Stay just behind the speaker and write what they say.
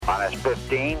minus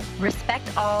 15.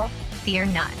 Respect all, fear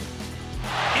none.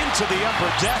 Into the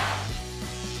upper deck.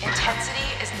 Intensity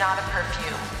is not a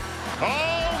perfume.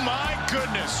 Oh my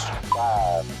goodness.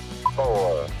 5,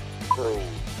 4, 3,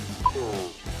 2,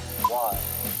 1.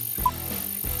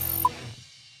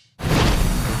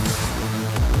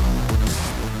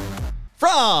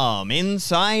 From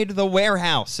inside the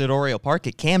warehouse at Oriole Park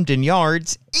at Camden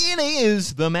Yards, it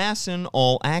is the Masson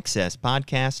All Access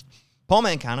podcast. Paul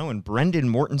Mancano and Brendan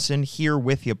Mortensen here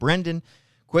with you. Brendan,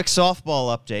 quick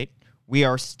softball update. We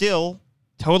are still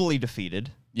totally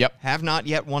defeated. Yep. Have not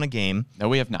yet won a game. No,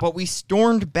 we have not. But we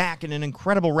stormed back in an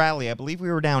incredible rally. I believe we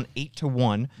were down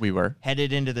 8-1. We were.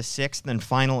 Headed into the sixth and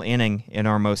final inning in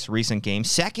our most recent game.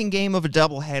 Second game of a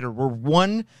doubleheader. We're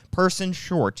one person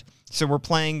short. So we're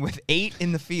playing with 8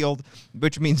 in the field,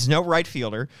 which means no right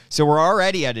fielder. So we're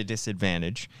already at a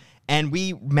disadvantage. And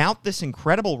we mount this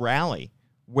incredible rally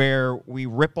where we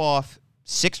rip off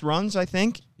 6 runs, I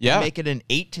think. Yeah. Make it an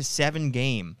 8-7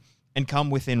 game and come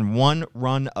within 1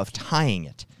 run of tying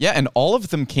it. Yeah, and all of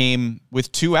them came with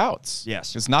 2 outs.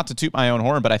 Yes. It's not to toot my own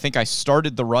horn, but I think I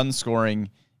started the run scoring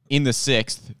in the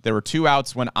 6th. There were 2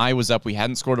 outs when I was up. We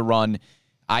hadn't scored a run.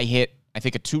 I hit, I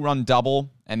think, a 2-run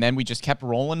double, and then we just kept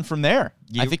rolling from there.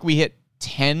 I think we hit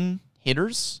 10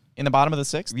 hitters in the bottom of the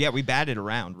 6th. Yeah, we batted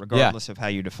around, regardless of how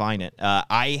you define it.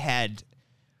 I had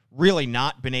really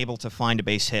not been able to find a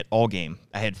base hit all game.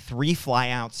 I had 3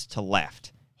 flyouts to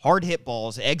left. Hard hit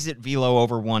balls, exit velo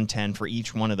over 110 for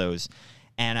each one of those.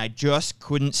 And I just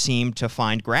couldn't seem to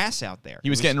find grass out there.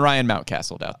 He was getting Ryan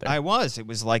Mountcastled out there. I was. It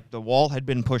was like the wall had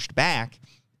been pushed back.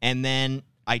 And then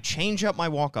I change up my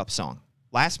walk-up song.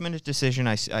 Last minute decision,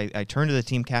 I turn to the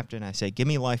team captain. I say, "Give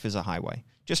me Life is a Highway."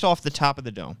 Just off the top of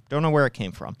the dome. Don't know where it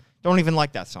came from. Don't even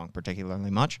like that song particularly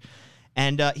much.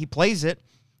 And he plays it.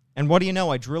 And what do you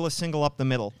know? I drill a single up the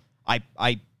middle.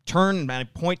 I turn and I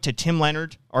point to Tim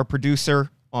Leonard, our producer,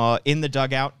 in the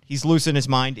dugout. He's losing his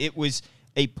mind. It was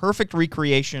a perfect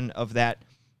recreation of that.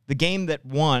 The game that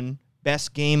won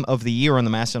best game of the year on the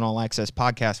Masson All Access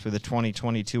podcast for the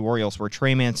 2022 Orioles, where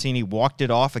Trey Mancini walked it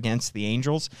off against the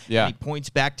Angels. Yeah. And he points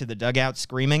back to the dugout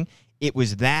screaming. It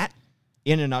was that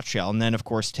in a nutshell. And then, of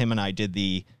course, Tim and I did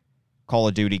the Call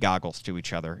of Duty goggles to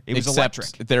each other. It was electric.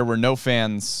 There were no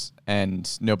fans and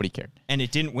nobody cared. And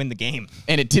it didn't win the game.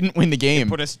 And it didn't win the game.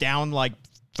 Put us down like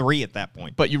 3 at that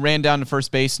point. But you ran down to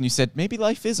first base and you said, maybe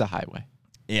life is a highway.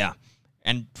 Yeah.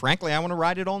 And frankly, I want to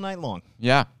ride it all night long.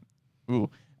 Yeah. Ooh.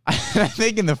 I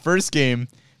think in the first game,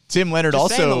 Tim Leonard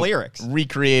Just saying also the lyrics.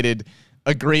 recreated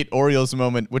a great Orioles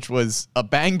moment, which was a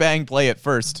bang-bang play at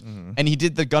first. Mm-hmm. And he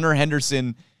did the Gunnar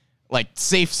Henderson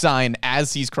safe sign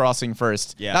as he's crossing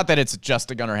first. Yeah. Not that it's just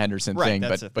a Gunnar Henderson Right, thing,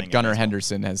 that's the but thing Gunnar as well.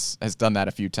 Henderson has done that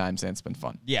a few times, and it's been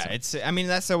fun. Yeah,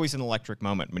 that's always an electric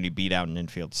moment when you beat out an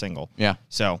infield single. Yeah.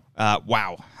 So,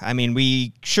 wow. I mean,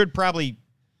 we should probably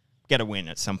get a win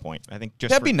at some point. I think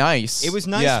just That'd be nice. It was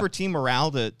nice Yeah. for team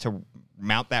morale to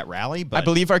mount that rally, but I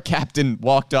believe our captain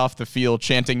walked off the field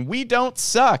chanting, "We don't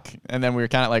suck." And then we were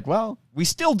kind of like, well, we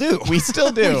still do. we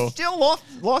still do. We still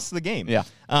lost the game. Yeah.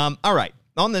 All right.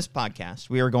 On this podcast,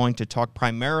 we are going to talk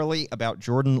primarily about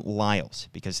Jordan Lyles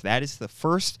because that is the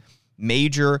first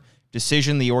major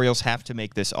decision the Orioles have to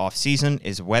make this offseason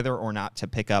is whether or not to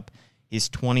pick up his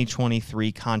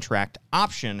 2023 contract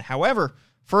option. However,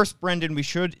 first, Brendan, we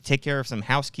should take care of some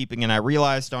housekeeping, and I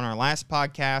realized on our last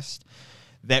podcast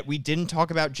that we didn't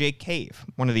talk about Jake Cave,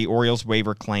 one of the Orioles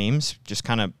waiver claims, just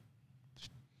kind of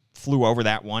flew over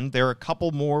that one. There are a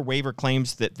couple more waiver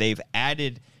claims that they've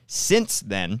added since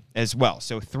then as well.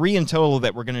 So 3 in total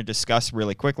that we're going to discuss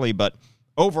really quickly. But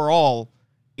overall,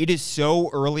 it is so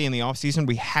early in the offseason.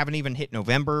 We haven't even hit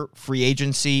November. Free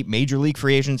agency, major league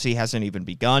free agency hasn't even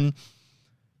begun.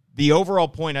 The overall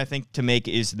point I think to make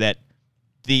is that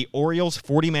the Orioles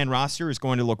 40-man roster is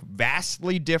going to look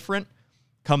vastly different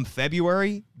come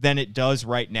February than it does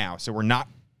right now. So we're not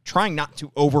trying not to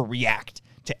overreact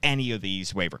to any of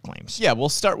these waiver claims. Yeah, we'll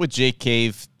start with Jake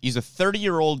Cave. He's a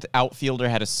 30-year-old outfielder,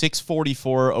 had a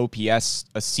 644 OPS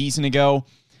a season ago.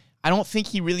 I don't think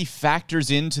he really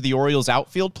factors into the Orioles'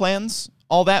 outfield plans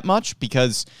all that much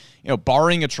because,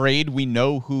 barring a trade, we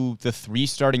know who the 3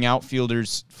 starting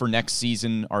outfielders for next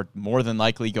season are more than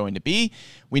likely going to be.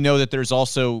 We know that there's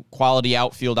also quality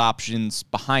outfield options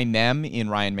behind them in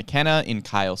Ryan McKenna, in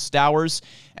Kyle Stowers,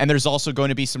 and there's also going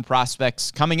to be some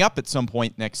prospects coming up at some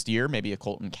point next year, maybe a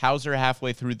Colton Cowser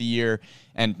halfway through the year,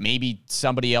 and maybe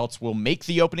somebody else will make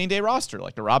the opening day roster,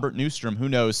 like a Robert Newstrom, who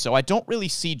knows. So I don't really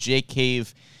see Jake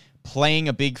Cave playing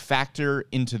a big factor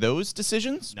into those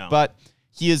decisions, No. but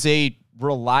he is a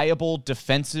reliable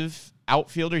defensive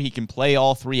outfielder. He can play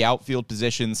all three outfield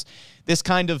positions. This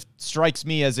kind of strikes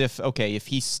me as if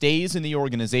he stays in the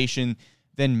organization,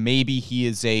 then maybe he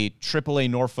is a AAA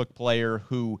Norfolk player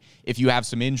who, if you have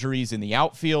some injuries in the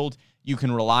outfield, you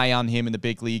can rely on him in the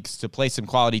big leagues to play some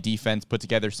quality defense, put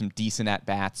together some decent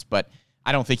at-bats, but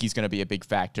I don't think he's going to be a big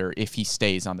factor if he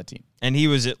stays on the team. And he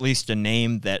was at least a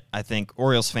name that I think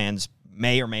Orioles fans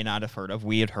may or may not have heard of.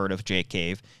 We had heard of Jake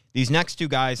Cave. These next two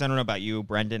guys, I don't know about you,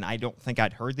 Brendan, I don't think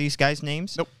I'd heard these guys'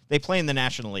 names. Nope. They play in the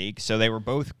National League, so they were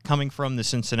both coming from the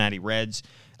Cincinnati Reds.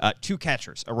 Two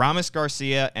catchers, Aramis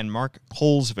Garcia and Mark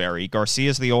Colesbury.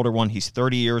 Garcia's the older one. He's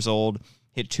 30 years old,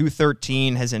 hit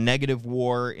 .213, has a negative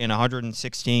WAR in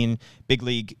 116 big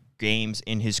league games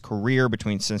in his career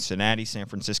between Cincinnati, San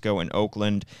Francisco, and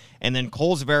Oakland. And then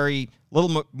Colesbury, a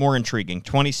little more intriguing,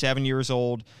 27 years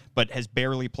old, but has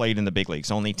barely played in the big leagues,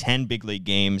 only 10 big league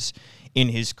games in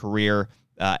his career,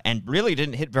 and really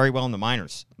didn't hit very well in the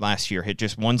minors last year, hit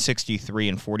just 163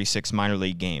 in 46 minor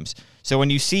league games. So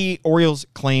when you see Orioles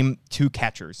claim two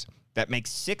catchers, that makes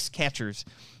six catchers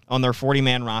on their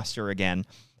 40-man roster again.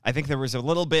 I think there was a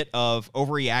little bit of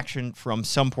overreaction from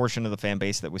some portion of the fan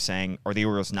base that was saying, are the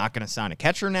Orioles not going to sign a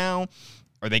catcher now?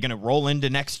 Are they going to roll into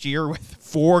next year with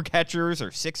four catchers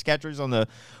or six catchers on the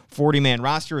 40-man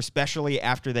roster, especially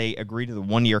after they agree to the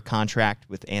one-year contract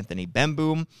with Anthony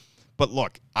Bemboom? But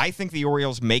look, I think the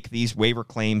Orioles make these waiver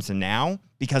claims now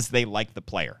because they like the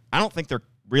player. I don't think they're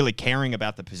really caring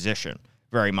about the position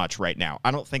very much right now.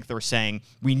 I don't think they're saying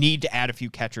we need to add a few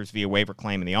catchers via waiver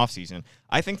claim in the offseason.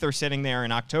 I think they're sitting there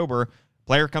in October,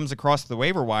 player comes across the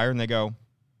waiver wire, and they go,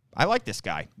 I like this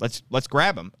guy. Let's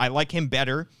grab him. I like him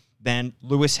better than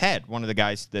Lewis Head, one of the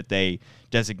guys that they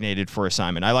designated for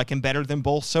assignment. I like him better than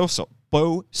Bo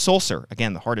Sulser.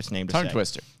 Again, the hardest name to say. Tongue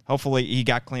twister. Hopefully he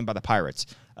got claimed by the Pirates.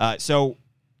 So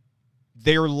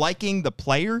they're liking the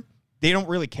player. They don't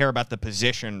really care about the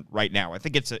position right now. I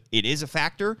think it is a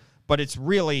factor, but it's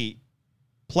really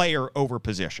player over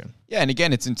position. Yeah, and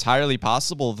again, it's entirely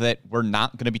possible that we're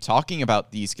not going to be talking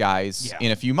about these guys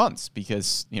in a few months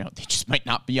because, they just might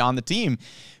not be on the team.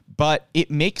 But it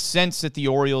makes sense that the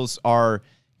Orioles are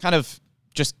kind of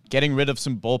just getting rid of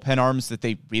some bullpen arms that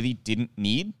they really didn't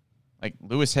need. Like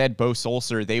Lewis Head, Bo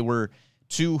Sulser, they were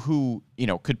two who,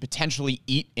 could potentially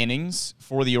eat innings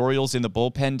for the Orioles in the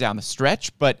bullpen down the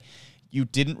stretch, but you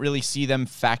didn't really see them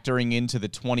factoring into the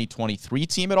 2023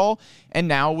 team at all. And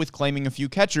now with claiming a few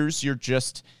catchers, you're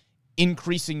just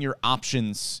increasing your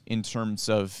options in terms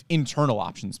of internal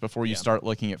options before you start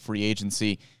looking at free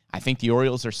agency. I think the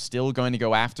Orioles are still going to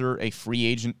go after a free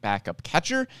agent backup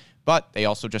catcher, but they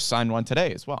also just signed one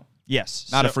today as well. Yes.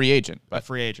 Not a free agent, but a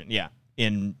free agent,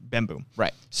 in Bemboom.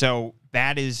 Right. So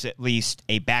that is at least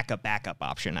a backup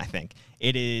option, I think.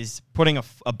 It is putting a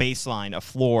baseline, a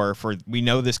floor for, we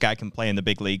know this guy can play in the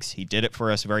big leagues. He did it for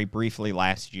us very briefly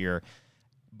last year.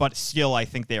 But still, I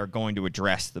think they are going to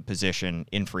address the position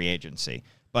in free agency.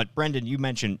 But Brendan, you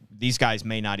mentioned these guys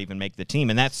may not even make the team.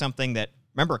 And that's something that,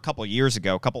 remember a couple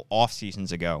off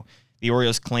seasons ago, the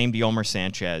Orioles claimed Yolmer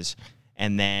Sanchez.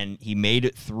 And then he made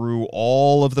it through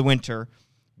all of the winter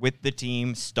with the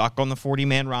team, stuck on the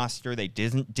 40-man roster. They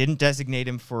didn't designate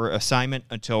him for assignment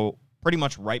until pretty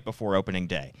much right before opening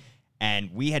day.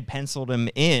 And we had penciled him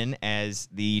in as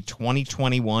the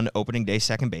 2021 opening day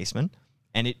second baseman,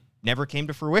 and it never came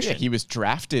to fruition. Yeah, he was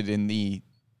drafted in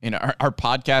our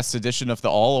podcast edition of the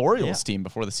All Orioles team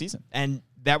before the season. And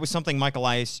that was something Mike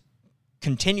Elias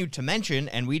continued to mention,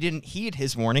 and we didn't heed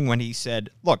his warning when he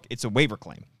said, look, it's a waiver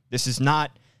claim. This is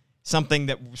not somebody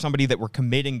that we're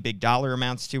committing big dollar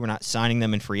amounts to. We're not signing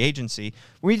them in free agency.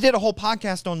 We did a whole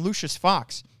podcast on Lucius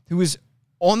Fox, who was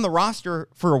on the roster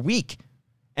for a week,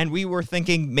 and we were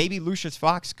thinking maybe Lucius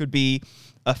Fox could be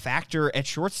a factor at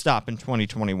shortstop in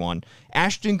 2021.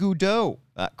 Ashton Goudeau,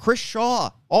 Chris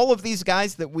Shaw, all of these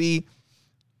guys that we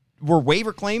were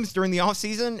waiver claims during the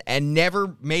offseason and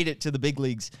never made it to the big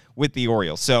leagues with the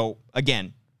Orioles. So,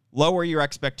 again, lower your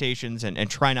expectations and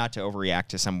try not to overreact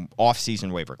to some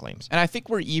off-season waiver claims. And I think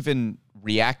we're even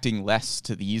reacting less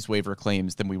to these waiver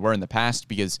claims than we were in the past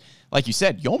because, like you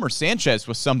said, Yolmer Sanchez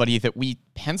was somebody that we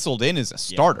penciled in as a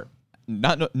starter.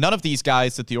 None of these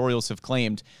guys that the Orioles have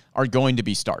claimed are going to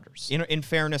be starters. In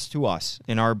fairness to us,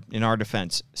 in our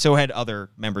defense, so had other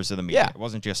members of the media. Yeah. It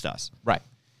wasn't just us. Right.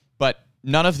 But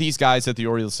none of these guys that the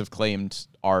Orioles have claimed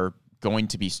are going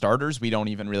to be starters. We don't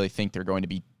even really think they're going to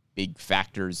be big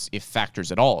factors, if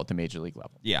factors at all, at the major league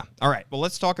level. Yeah. All right. Well,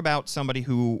 let's talk about somebody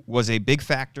who was a big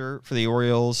factor for the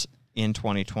Orioles in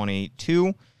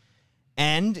 2022.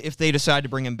 And if they decide to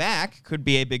bring him back, could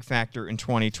be a big factor in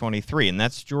 2023, and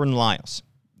that's Jordan Lyles.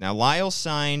 Now, Lyles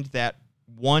signed that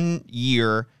 1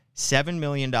 year, $7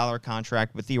 million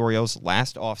contract with the Orioles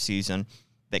last offseason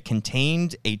that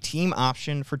contained a team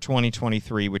option for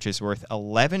 2023, which is worth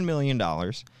 $11 million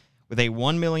with a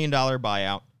 $1 million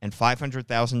buyout and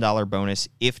 $500,000 bonus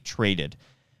if traded.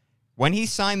 When he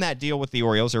signed that deal with the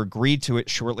Orioles, or agreed to it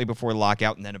shortly before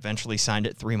lockout and then eventually signed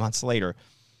it 3 months later,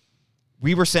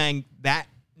 we were saying that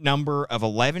number of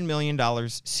 $11 million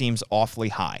seems awfully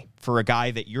high for a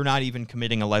guy that you're not even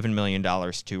committing $11 million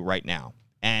to right now.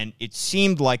 And it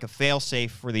seemed like a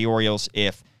fail-safe for the Orioles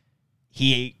if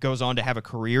he goes on to have a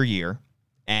career year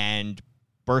and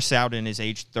bursts out in his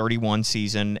age 31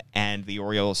 season, and the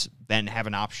Orioles then have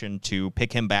an option to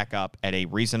pick him back up at a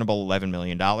reasonable $11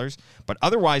 million. But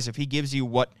otherwise, if he gives you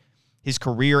what his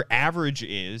career average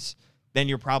is, then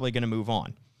you're probably going to move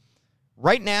on.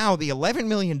 Right now, the $11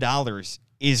 million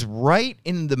is right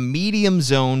in the medium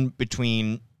zone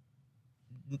between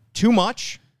too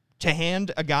much to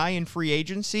hand a guy in free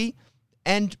agency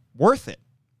and worth it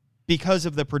because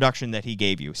of the production that he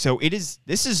gave you. So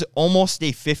this is almost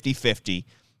a 50-50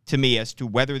 to me as to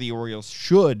whether the Orioles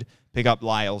should pick up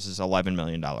Lyles' $11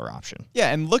 million option.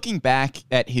 Yeah, and looking back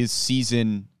at his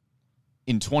season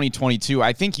in 2022,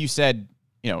 I think you said,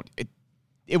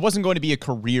 it wasn't going to be a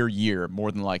career year,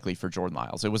 more than likely, for Jordan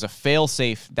Lyles. It was a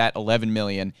fail-safe, that $11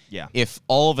 million. Yeah. If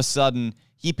all of a sudden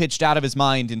he pitched out of his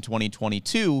mind in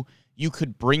 2022, you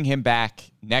could bring him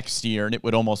back next year, and it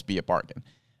would almost be a bargain.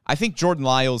 I think Jordan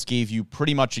Lyles gave you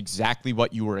pretty much exactly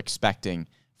what you were expecting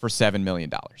for $7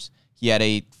 million. He had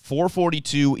a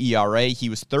 4.42 ERA. He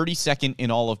was 32nd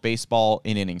in all of baseball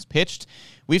in innings pitched.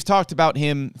 We've talked about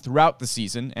him throughout the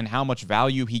season and how much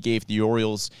value he gave the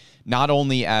Orioles, not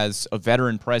only as a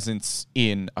veteran presence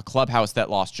in a clubhouse that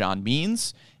lost John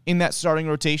Means in that starting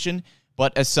rotation,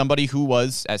 but as somebody who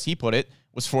was, as he put it,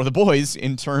 was for the boys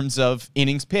in terms of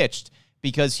innings pitched,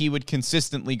 because he would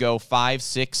consistently go 5,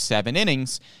 6, 7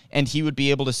 innings, and he would be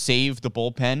able to save the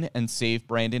bullpen and save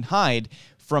Brandon Hyde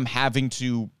from having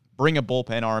to bring a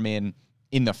bullpen arm in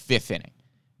the 5th inning.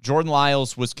 Jordan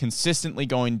Lyles was consistently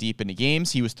going deep into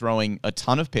games. He was throwing a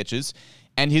ton of pitches,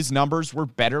 and his numbers were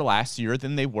better last year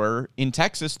than they were in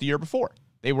Texas the year before.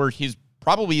 They were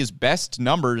probably his best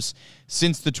numbers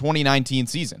since the 2019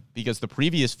 season, because the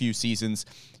previous few seasons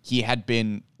he had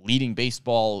been leading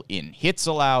baseball in hits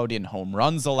allowed, in home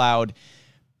runs allowed,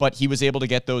 but he was able to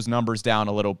get those numbers down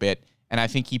a little bit, and I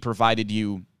think he provided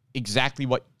you exactly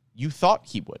what you thought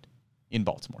he would in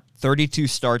Baltimore. 32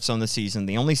 starts on the season.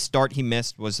 The only start he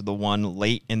missed was the one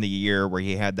late in the year where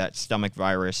he had that stomach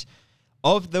virus.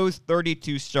 Of those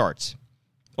 32 starts,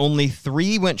 only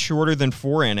 3 went shorter than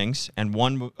 4 innings, and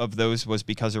one of those was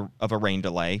because of a rain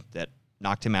delay that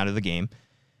knocked him out of the game.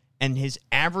 And his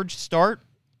average start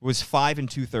was 5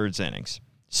 2/3 innings.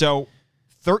 So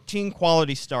 13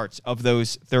 quality starts of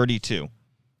those 32,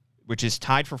 which is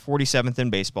tied for 47th in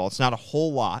baseball. It's not a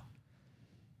whole lot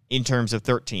in terms of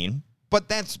 13, but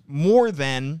that's more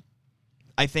than,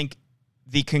 I think,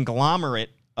 the conglomerate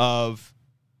of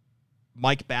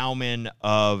Mike Baumann,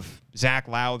 of Zach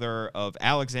Lowther, of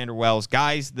Alexander Wells,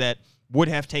 guys that would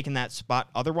have taken that spot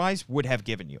otherwise would have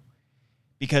given you.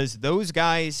 Because those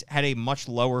guys had a much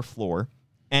lower floor.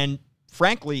 And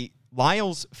frankly,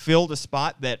 Lyles filled a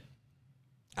spot that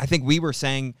I think we were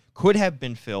saying could have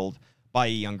been filled by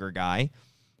a younger guy.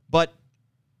 But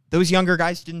those younger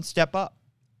guys didn't step up.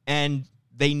 And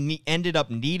they ended up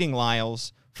needing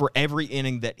Lyles for every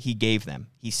inning that he gave them.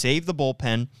 He saved the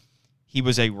bullpen. He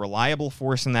was a reliable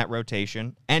force in that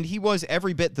rotation, and he was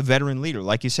every bit the veteran leader,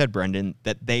 like you said, Brendan,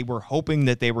 that they were hoping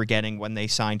that they were getting when they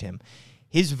signed him.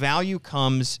 His value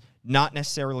comes not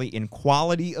necessarily in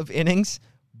quality of innings,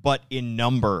 but in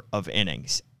number of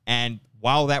innings. And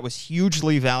while that was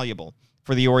hugely valuable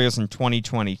for the Orioles in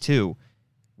 2022,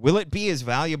 will it be as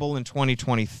valuable in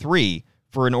 2023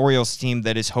 for an Orioles team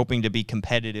that is hoping to be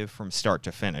competitive from start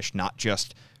to finish, not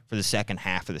just for the second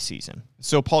half of the season?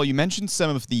 So, Paul, you mentioned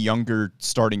some of the younger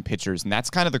starting pitchers, and that's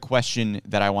kind of the question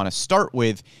that I want to start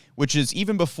with, which is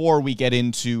even before we get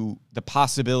into the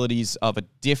possibilities of a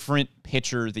different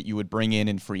pitcher that you would bring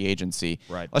in free agency.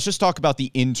 Right. Let's just talk about the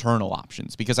internal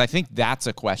options, because I think that's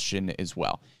a question as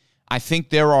well. I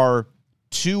think there are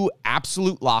 2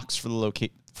 absolute locks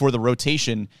for the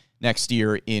rotation next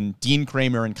year in Dean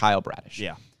Kramer and Kyle Bradish.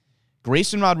 Yeah.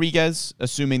 Grayson Rodriguez,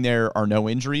 assuming there are no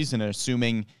injuries and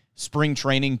assuming spring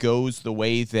training goes the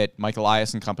way that Mike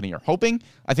Elias and company are hoping,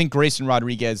 I think Grayson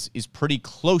Rodriguez is pretty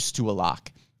close to a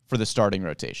lock for the starting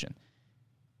rotation.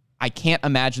 I can't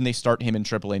imagine they start him in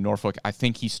AAA Norfolk. I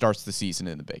think he starts the season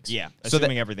in the bigs. Yeah,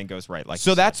 assuming everything goes right.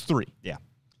 So that's 3. Yeah.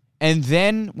 And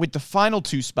then with the final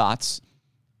 2 spots,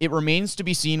 it remains to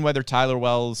be seen whether Tyler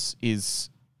Wells is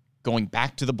going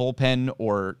back to the bullpen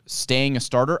or staying a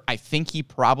starter, I think he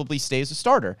probably stays a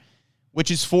starter,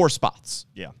 which is 4 spots.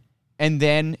 Yeah. And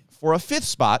then for a 5th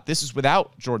spot, this is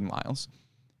without Jordan Lyles,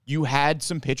 you had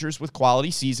some pitchers with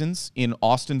quality seasons in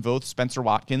Austin Voth, Spencer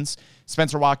Watkins.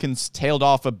 Spencer Watkins tailed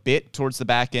off a bit towards the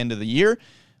back end of the year.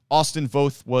 Austin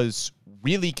Voth was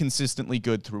really consistently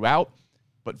good throughout,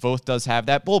 but Voth does have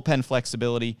that bullpen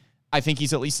flexibility. I think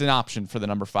he's at least an option for the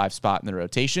number 5 spot in the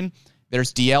rotation.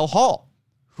 There's DL Hall,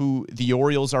 who the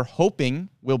Orioles are hoping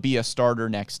will be a starter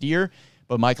next year,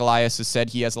 but Mike Elias has said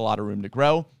he has a lot of room to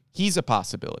grow. He's a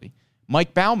possibility.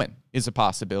 Mike Baumann is a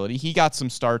possibility. He got some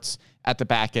starts at the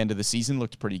back end of the season,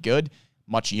 looked pretty good,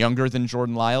 much younger than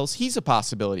Jordan Lyles. He's a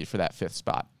possibility for that 5th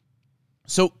spot.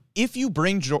 So if you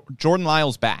bring Jordan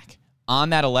Lyles back on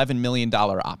that $11 million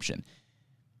option,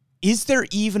 is there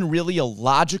even really a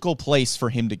logical place for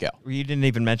him to go? You didn't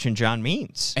even mention John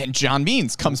Means. And John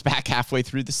Means comes back halfway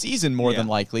through the season, more than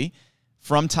likely,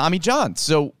 from Tommy John.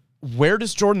 So where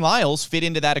does Jordan Lyles fit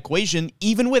into that equation,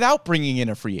 even without bringing in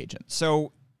a free agent?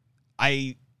 So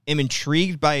I am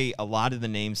intrigued by a lot of the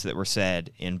names that were said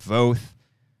in Voth,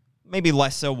 maybe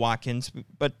less so Watkins,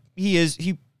 but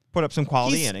he put up some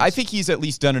quality innings. I think he's at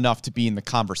least done enough to be in the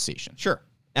conversation. Sure.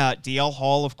 DL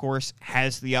Hall, of course,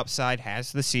 has the upside,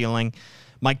 has the ceiling.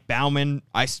 Mike Baumann,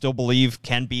 I still believe,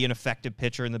 can be an effective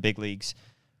pitcher in the big leagues.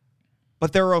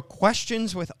 But there are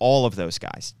questions with all of those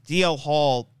guys. DL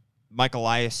Hall, Mike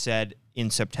Elias said in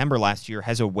September last year,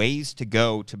 has a ways to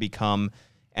go to become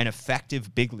an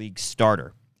effective big league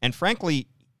starter. And frankly,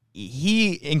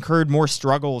 he incurred more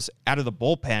struggles out of the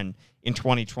bullpen in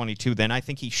 2022 than I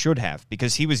think he should have,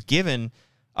 because he was given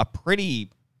a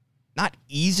pretty, not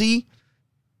easy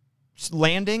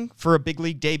landing for a big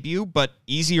league debut, but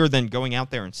easier than going out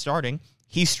there and starting.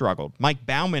 He struggled. Mike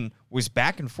Baumann was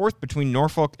back and forth between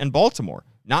Norfolk and Baltimore,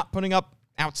 not putting up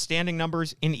outstanding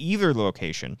numbers in either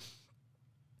location.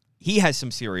 He has some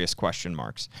serious question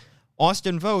marks.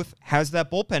 Austin Voth has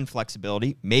that bullpen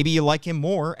flexibility. Maybe you like him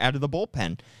more out of the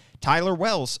bullpen. Tyler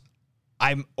Wells,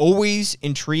 I'm always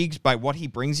intrigued by what he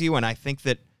brings you, and I think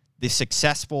that the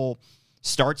successful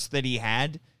starts that he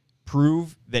had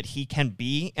prove that he can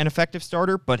be an effective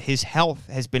starter, but his health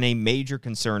has been a major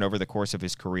concern over the course of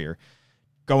his career.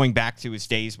 Going back to his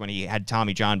days when he had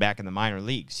Tommy John back in the minor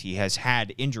leagues, he has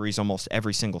had injuries almost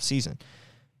every single season.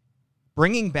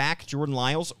 Bringing back Jordan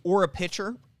Lyles or a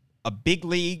pitcher, a big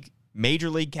league, major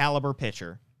league caliber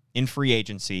pitcher in free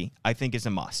agency, I think is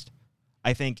a must.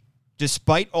 I think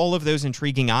despite all of those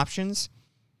intriguing options,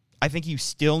 I think you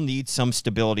still need some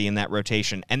stability in that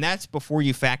rotation. And that's before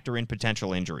you factor in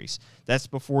potential injuries. That's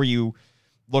before you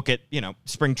look at,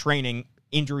 spring training,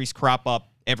 injuries crop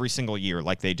up every single year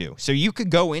like they do. So you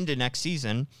could go into next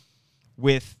season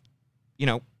with,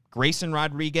 Grayson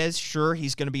Rodriguez. Sure,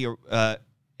 he's going to be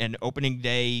an opening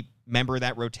day member of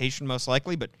that rotation most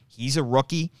likely, but he's a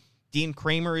rookie. Dean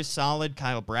Kramer is solid.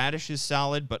 Kyle Bradish is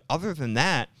solid. But other than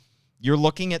that, you're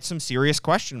looking at some serious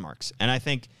question marks. And I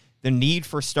think the need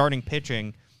for starting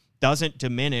pitching doesn't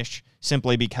diminish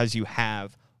simply because you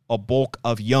have a bulk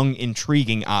of young,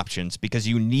 intriguing options, because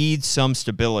you need some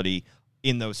stability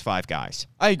in those 5 guys.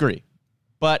 I agree.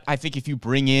 But I think if you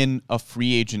bring in a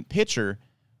free agent pitcher,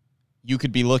 you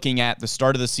could be looking at the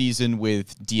start of the season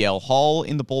with DL Hall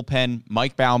in the bullpen,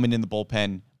 Mike Baumann in the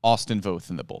bullpen, Austin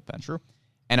Voth in the bullpen. True.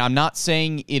 And I'm not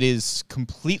saying it is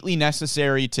completely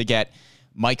necessary to get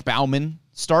Mike Baumann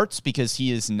starts, because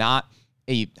he is not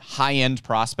a high-end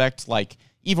prospect like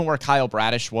even where Kyle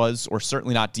Bradish was, or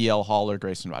certainly not DL Hall or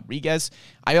Grayson Rodriguez.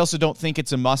 I also don't think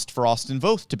it's a must for Austin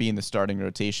Voth to be in the starting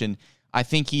rotation. I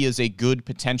think he is a good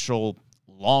potential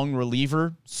long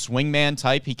reliever, swingman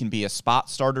type. He can be a spot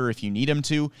starter if you need him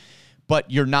to, but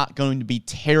you're not going to be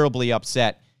terribly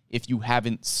upset if you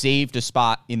haven't saved a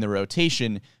spot in the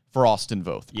rotation for Austin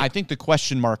Voth. Yeah. I think the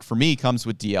question mark for me comes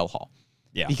with DL Hall.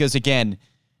 Yeah. Because again,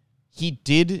 he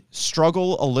did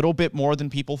struggle a little bit more than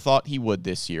people thought he would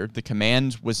this year. The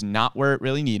command was not where it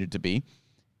really needed to be.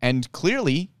 And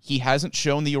clearly, he hasn't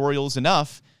shown the Orioles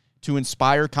enough to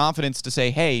inspire confidence to say,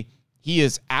 hey, he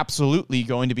is absolutely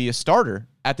going to be a starter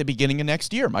at the beginning of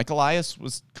next year. Mike Elias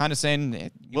was kind of saying,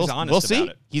 we'll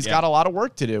see. He's got a lot of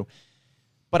work to do.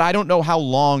 But I don't know how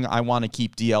long I want to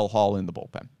keep DL Hall in the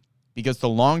bullpen, because the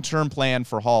long-term plan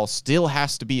for Hall still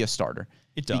has to be a starter.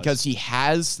 It does. Because he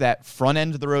has that front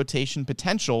end of the rotation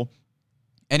potential.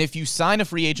 And if you sign a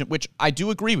free agent, which I do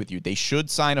agree with you, they should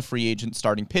sign a free agent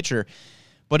starting pitcher.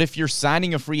 But if you're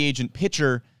signing a free agent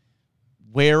pitcher,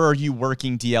 where are you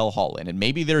working DL Hall in? And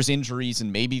maybe there's injuries,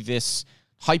 and maybe this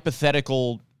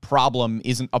hypothetical problem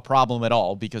isn't a problem at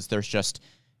all, because there's just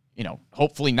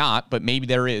hopefully not, but maybe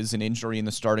there is an injury in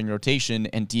the starting rotation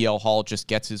and DL Hall just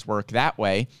gets his work that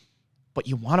way. But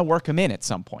you want to work him in at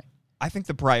some point. I think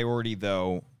the priority,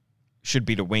 though, should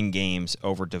be to win games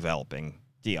over developing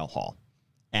DL Hall.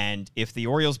 And if the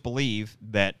Orioles believe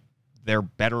that they're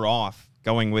better off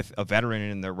going with a veteran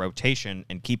in their rotation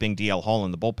and keeping DL Hall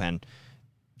in the bullpen,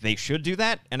 they should do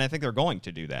that, and I think they're going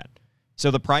to do that.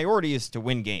 So the priority is to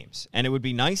win games, and it would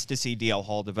be nice to see DL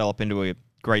Hall develop into a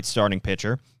great starting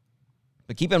pitcher.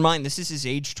 But keep in mind, this is his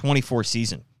age 24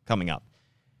 season coming up.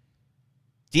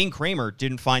 Dean Kramer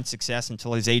didn't find success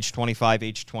until his age 25,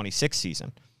 age 26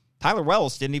 season. Tyler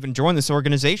Wells didn't even join this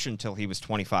organization until he was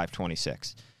 25,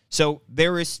 26. So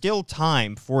there is still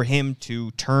time for him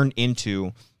to turn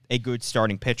into a good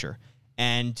starting pitcher.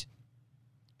 And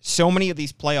so many of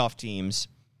these playoff teams,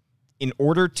 in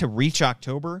order to reach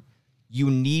October, you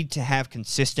need to have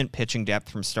consistent pitching depth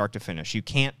from start to finish. You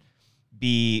can't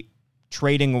be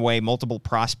trading away multiple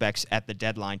prospects at the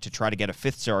deadline to try to get a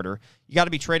fifth starter. You got to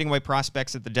be trading away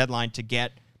prospects at the deadline to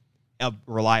get a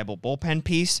reliable bullpen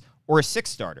piece or a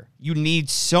sixth starter. You need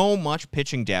so much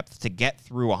pitching depth to get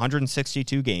through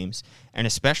 162 games, and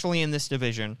especially in this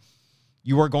division,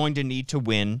 you are going to need to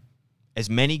win as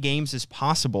many games as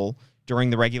possible during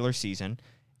the regular season.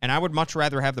 And I would much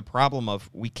rather have the problem of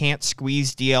we can't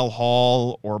squeeze DL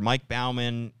Hall or Mike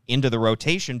Baumann into the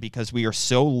rotation because we are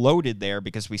so loaded there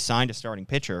because we signed a starting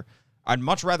pitcher. I'd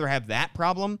much rather have that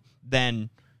problem than,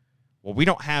 well, we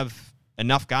don't have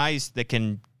enough guys that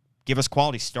can give us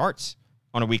quality starts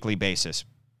on a weekly basis.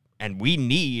 And we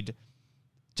need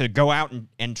to go out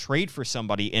and trade for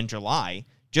somebody in July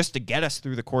just to get us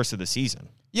through the course of the season.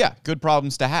 Yeah, good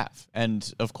problems to have.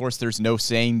 And, of course, there's no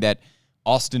saying that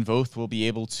Austin Voth will be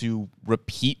able to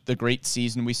repeat the great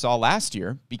season we saw last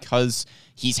year because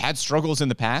he's had struggles in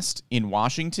the past in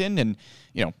Washington. And,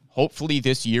 hopefully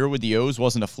this year with the O's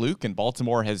wasn't a fluke and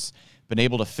Baltimore has been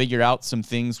able to figure out some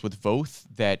things with Voth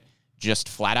that just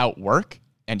flat out work.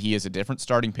 And he is a different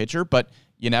starting pitcher, but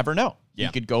you never know. Yeah.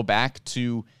 He could go back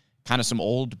to kind of some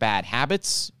old bad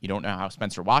habits. You don't know how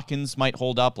Spencer Watkins might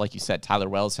hold up. Like you said, Tyler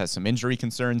Wells has some injury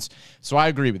concerns. So I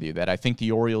agree with you that I think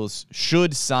the Orioles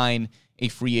should sign a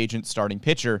free agent starting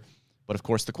pitcher. But of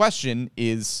course, the question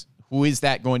is, who is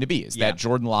that going to be? Is that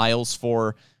Jordan Lyles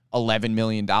for $11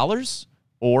 million?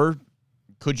 Or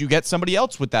could you get somebody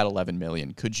else with that $11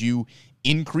 million? Could you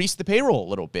increase the payroll a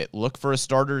little bit? Look for a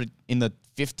starter in the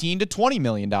 $15 to $20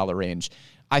 million range.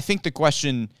 I think the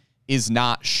question is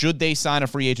not should they sign a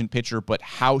free agent pitcher, but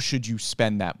how should you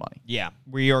spend that money? Yeah,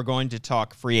 we are going to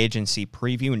talk free agency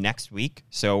preview next week.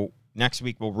 So next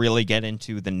week, we'll really get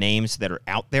into the names that are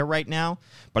out there right now.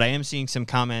 But I am seeing some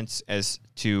comments as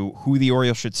to who the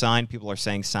Orioles should sign. People are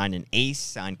saying sign an ace,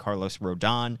 sign Carlos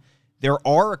Rodon. There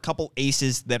are a couple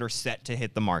aces that are set to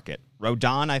hit the market.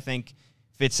 Rodon, I think,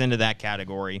 fits into that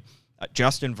category.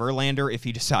 Justin Verlander, if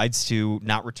he decides to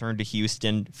not return to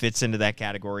Houston, fits into that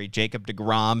category. Jacob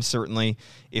deGrom, certainly,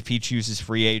 if he chooses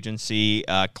free agency.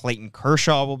 Clayton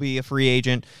Kershaw will be a free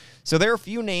agent. So there are a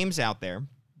few names out there,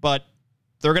 but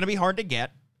they're going to be hard to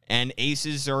get, and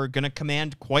aces are going to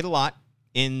command quite a lot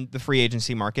in the free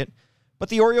agency market. But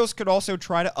the Orioles could also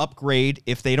try to upgrade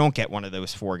if they don't get one of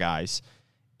those four guys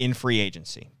in free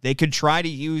agency. They could try to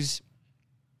use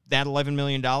that $11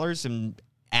 million and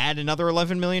add another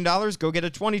 $11 million, go get a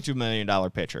 $22 million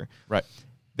pitcher. Right.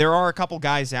 There are a couple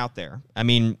guys out there. I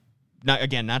mean, not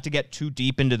to get too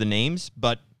deep into the names,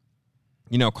 but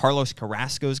Carlos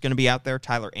Carrasco is going to be out there.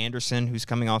 Tyler Anderson, who's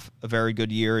coming off a very good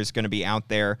year, is going to be out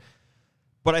there.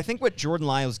 But I think what Jordan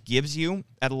Lyles gives you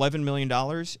at $11 million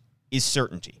is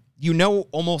certainty. You know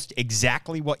almost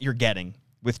exactly what you're getting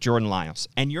with Jordan Lyles.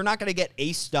 And you're not going to get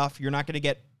ace stuff. You're not going to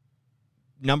get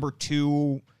number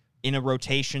 2 in a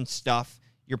rotation stuff.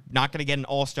 You're not going to get an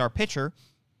all-star pitcher.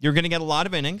 You're going to get a lot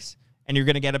of innings, and you're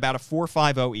going to get about a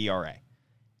 4.50 ERA.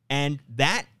 And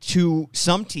that, to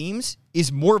some teams,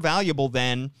 is more valuable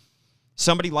than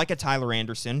somebody like a Tyler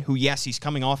Anderson, who, yes, he's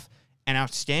coming off an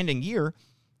outstanding year,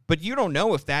 but you don't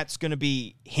know if that's going to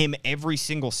be him every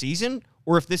single season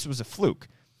or if this was a fluke.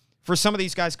 For some of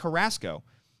these guys, Carrasco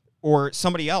or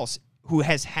somebody else who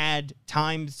has had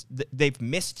times they've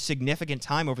missed significant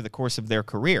time over the course of their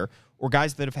career, or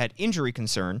guys that have had injury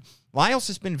concern, Lyles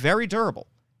has been very durable.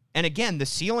 And again, the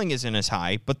ceiling isn't as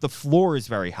high, but the floor is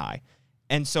very high.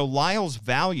 And so Lyles'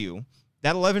 value,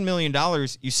 that $11 million,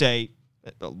 you say,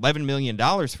 $11 million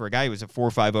for a guy who has a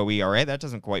 4.50 ERA, that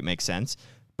doesn't quite make sense.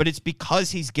 But it's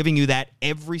because he's giving you that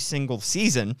every single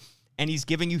season, and he's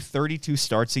giving you 32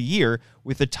 starts a year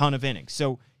with a ton of innings.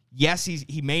 So, yes,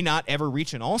 he may not ever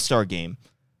reach an all-star game,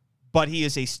 but he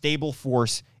is a stable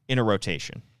force in a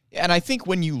rotation. And I think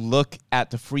when you look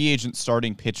at the free agent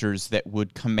starting pitchers that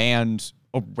would command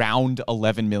around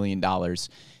 $11 million,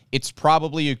 it's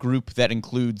probably a group that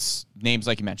includes names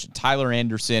like you mentioned, Tyler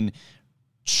Anderson,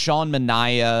 Sean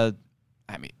Manaea,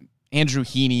 Andrew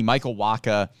Heaney, Michael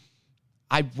Wacha.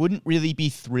 I wouldn't really be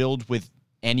thrilled with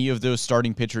any of those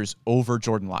starting pitchers over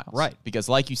Jordan Lyles. Right. Because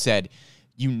like you said,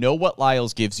 you know what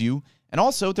Lyles gives you. And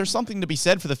also, there's something to be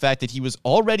said for the fact that he was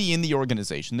already in the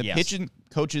organization. The pitching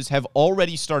coaches have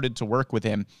already started to work with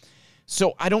him.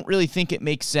 So I don't really think it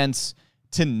makes sense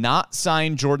to not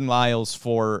sign Jordan Lyles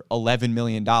for $11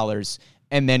 million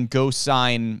and then go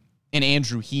sign an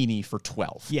Andrew Heaney for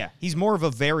 12. Yeah, he's more of a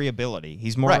variability.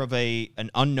 He's more of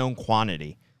an unknown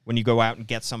quantity when you go out and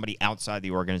get somebody outside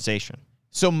the organization.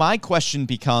 So my question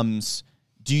becomes,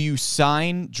 do you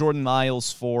sign Jordan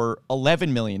Lyles for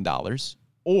 $11 million,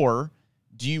 or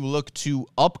do you look to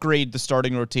upgrade the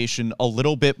starting rotation a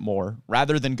little bit more?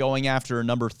 Rather than going after a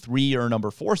number 3 or a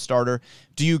number 4 starter,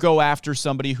 do you go after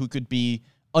somebody who could be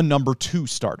a number 2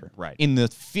 starter? Right. In the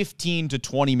 15 to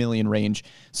 20 million range.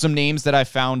 Some names that I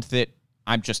found that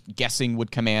I'm just guessing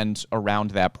would command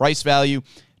around that price value: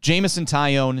 Jameson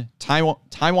Taillon,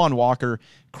 Taijuan Walker,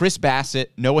 Chris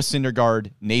Bassett, Noah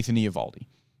Syndergaard, Nathan Eovaldi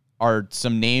are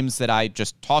some names that I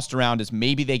just tossed around as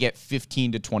maybe they get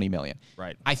 15 to 20 million.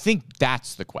 Right. I think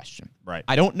that's the question. Right.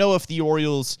 I don't know if the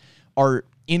Orioles are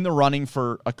in the running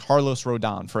for a Carlos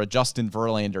Rodon, for a Justin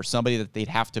Verlander, somebody that they'd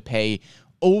have to pay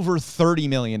over $30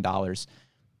 million.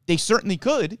 They certainly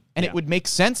could, and it would make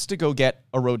sense to go get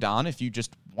a Rodon if you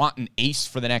just want an ace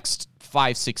for the next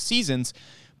 5-6 seasons.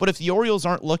 But if the Orioles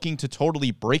aren't looking to totally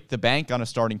break the bank on a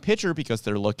starting pitcher because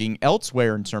they're looking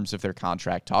elsewhere in terms of their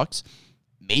contract talks,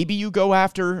 maybe you go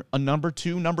after a number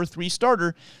 2, number 3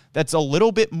 starter that's a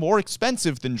little bit more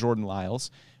expensive than Jordan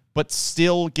Lyles, but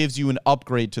still gives you an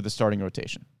upgrade to the starting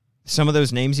rotation. Some of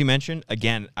those names you mentioned,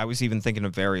 again, I was even thinking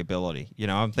of variability.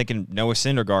 I'm thinking Noah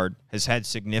Syndergaard has had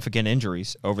significant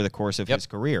injuries over the course of his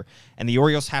career, and the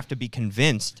Orioles have to be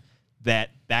convinced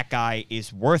that guy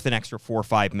is worth an extra $4 or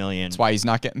 $5 million. That's why he's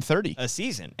not getting 30 a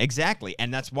season. Exactly.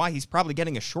 And that's why he's probably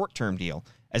getting a short-term deal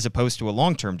as opposed to a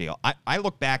long-term deal. I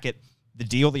look back at the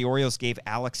deal the Orioles gave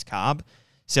Alex Cobb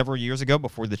several years ago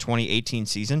before the 2018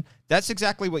 season. That's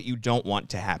exactly what you don't want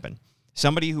to happen.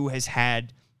 Somebody who has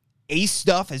had ace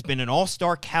stuff, has been an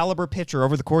all-star caliber pitcher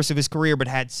over the course of his career, but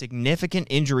had significant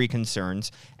injury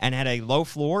concerns and had a low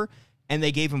floor, and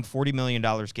they gave him $40 million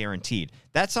guaranteed.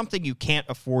 That's something you can't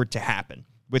afford to happen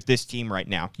with this team right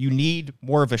now. You need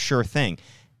more of a sure thing.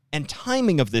 And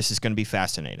timing of this is going to be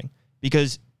fascinating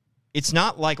because it's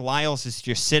not like Lyles is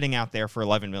just sitting out there for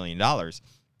 $11 million.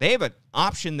 They have an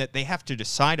option that they have to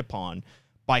decide upon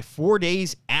by 4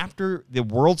 days after the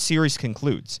World Series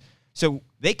concludes. So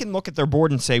they can look at their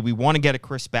board and say, we want to get a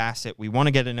Chris Bassett, we want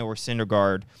to get a Noah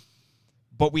Syndergaard,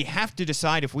 but we have to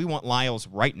decide if we want Lyles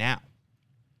right now.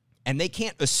 And they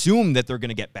can't assume that they're going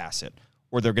to get Bassett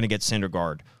or they're going to get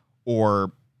Syndergaard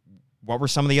or what were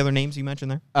some of the other names you mentioned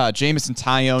there? Jameson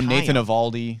Taillon, Nathan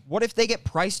Eovaldi. What if they get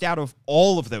priced out of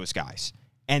all of those guys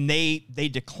and they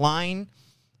decline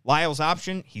Lyles'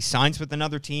 option, he signs with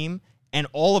another team, and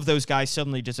all of those guys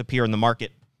suddenly disappear and the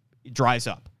market dries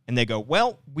up? And they go,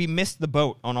 well, we missed the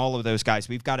boat on all of those guys.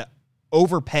 We've got to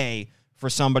overpay for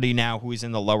somebody now who is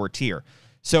in the lower tier.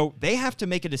 So they have to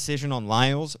make a decision on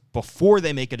Lyles before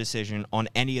they make a decision on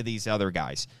any of these other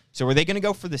guys. So are they going to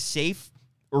go for the safe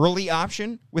early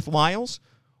option with Lyles,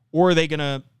 or are they going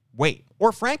to wait?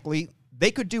 Or frankly,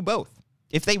 they could do both.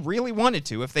 If they really wanted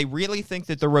to, if they really think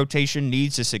that the rotation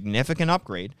needs a significant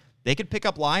upgrade, they could pick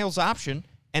up Lyles' option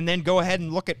and then go ahead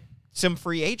and look at some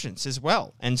free agents as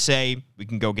well and say, we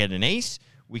can go get an ace,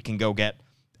 we can go get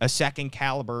a second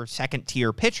caliber, second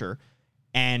tier pitcher,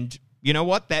 and you know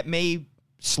what? That may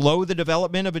slow the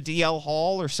development of a DL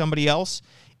Hall or somebody else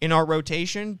in our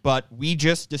rotation, but we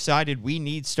just decided we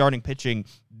need starting pitching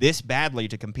this badly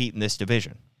to compete in this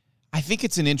division. I think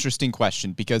it's an interesting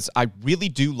question because I really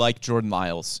do like Jordan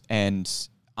Lyles, and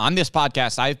on this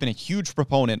podcast, I've been a huge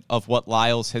proponent of what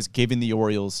Lyles has given the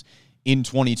Orioles in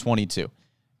 2022.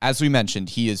 As we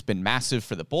mentioned, he has been massive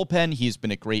for the bullpen. He has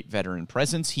been a great veteran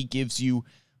presence. He gives you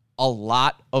a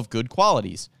lot of good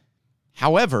qualities.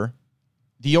 However,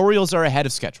 the Orioles are ahead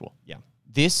of schedule. Yeah.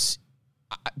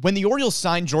 When the Orioles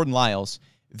signed Jordan Lyles,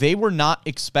 they were not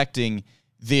expecting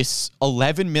this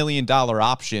 $11 million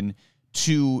option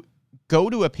to go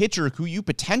to a pitcher who you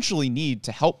potentially need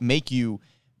to help make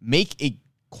a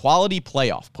quality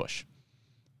playoff push.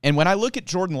 And when I look at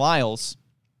Jordan Lyles,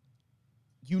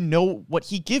 you know what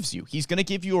he gives you. He's going to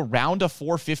give you around a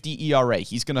 4.50 ERA.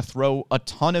 He's going to throw a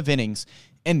ton of innings,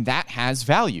 and that has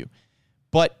value.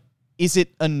 But is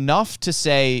it enough to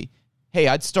say, hey,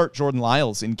 I'd start Jordan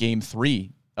Lyles in game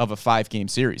 3 of a 5-game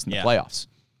series in the playoffs?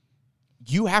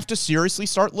 You have to seriously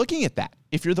start looking at that.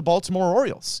 If you're the Baltimore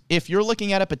Orioles, if you're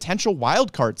looking at a potential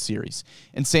wild card series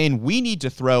and saying we need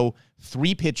to throw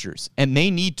 3 pitchers and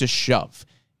they need to shove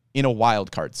in a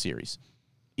wild card series,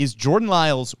 is Jordan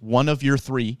Lyles one of your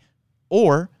 3?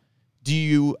 Or do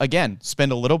you, again,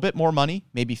 spend a little bit more money,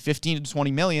 maybe 15 to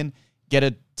 20 million, get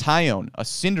a Taillon, a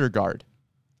Syndergaard,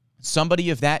 somebody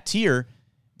of that tier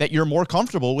that you're more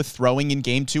comfortable with throwing in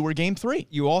game 2 or game 3?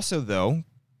 You also, though,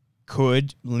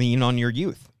 could lean on your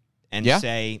youth and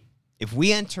say, if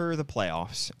we enter the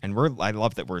playoffs, and I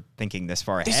love that we're thinking this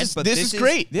far ahead, but this is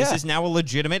great. Yeah. This is now a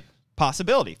legitimate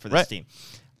possibility for this team.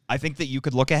 I think that you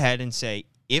could look ahead and say,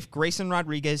 if Grayson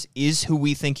Rodriguez is who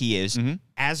we think he is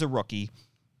as a rookie,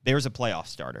 there's a playoff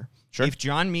starter. Sure. If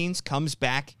John Means comes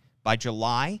back by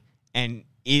July and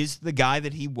is the guy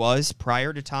that he was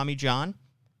prior to Tommy John,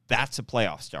 that's a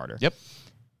playoff starter. Yep.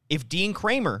 If Dean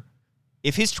Kramer,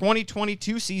 if his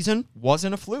 2022 season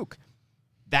wasn't a fluke,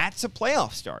 that's a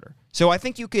playoff starter. So I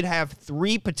think you could have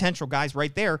 3 potential guys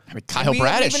right there. I mean, Kyle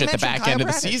Bradish at the back end of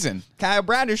the season. Kyle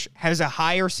Bradish has a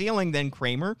higher ceiling than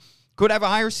Kramer, could have a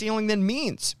higher ceiling than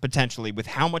Means, potentially, with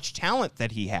how much talent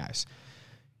that he has.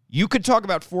 You could talk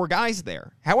about 4 guys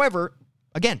there. However,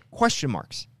 again, question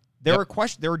marks. There are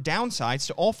downsides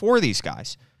to all 4 of these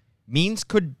guys. Means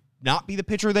could not be the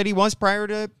pitcher that he was prior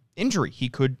to injury. He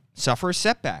could suffer a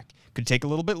setback. Could take a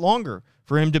little bit longer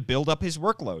for him to build up his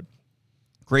workload.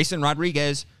 Grayson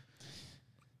Rodriguez,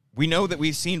 we know that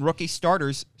we've seen rookie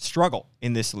starters struggle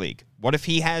in this league. What if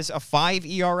he has a 5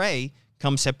 ERA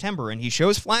come September and he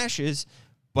shows flashes,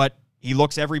 but he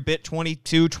looks every bit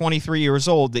 22, 23 years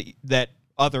old that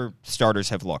other starters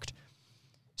have looked?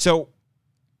 So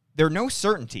there are no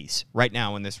certainties right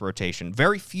now in this rotation.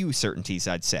 Very few certainties,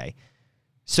 I'd say.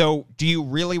 So do you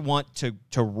really want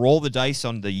to roll the dice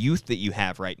on the youth that you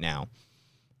have right now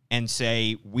and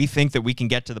say, we think that we can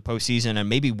get to the postseason and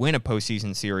maybe win a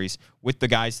postseason series with the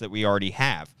guys that we already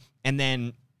have? And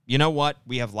then, you know what?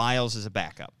 We have Lyles as a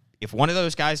backup. If one of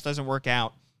those guys doesn't work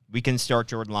out, we can start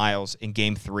Jordan Lyles in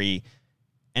game 3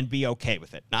 and be okay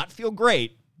with it. Not feel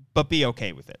great, but be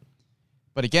okay with it.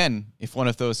 But again, if one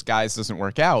of those guys doesn't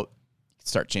work out, you could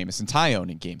start Jameson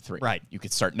Taillon in game 3. Right. You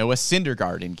could start Noah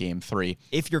Syndergaard in game 3.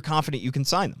 If you're confident you can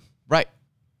sign them. Right.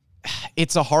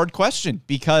 It's a hard question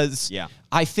because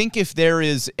I think if there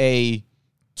is a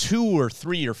 $2 or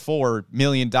 $3 or $4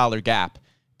 million gap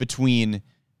between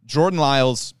Jordan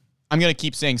Lyles, I'm going to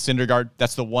keep saying Syndergaard.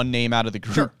 That's the one name out of the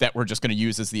group that we're just going to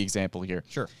use as the example here.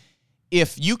 Sure.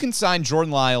 If you can sign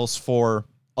Jordan Lyles for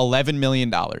 $11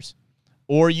 million,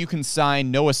 or you can sign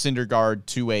Noah Syndergaard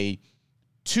to a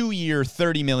 2-year,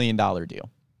 $30 million deal,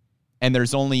 and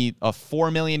there's only a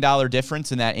 $4 million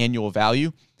difference in that annual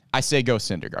value, I say go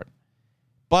Syndergaard.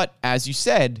 But as you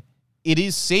said, it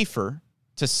is safer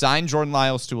to sign Jordan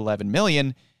Lyles to $11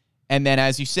 million, and then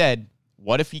as you said,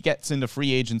 what if he gets into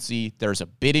free agency, there's a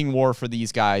bidding war for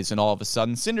these guys, and all of a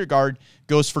sudden Syndergaard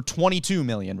goes for $22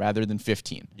 million rather than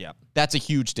 $15? Yeah. That's a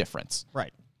huge difference.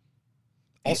 Right.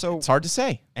 Also, it's hard to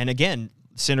say. And again,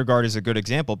 Syndergaard is a good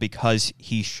example because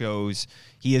he shows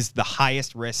he is the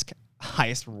highest risk,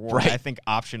 highest reward, I think,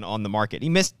 option on the market. He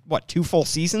missed, 2 full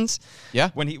seasons? Yeah.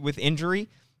 With injury,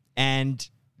 and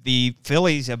the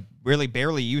Phillies have really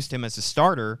barely used him as a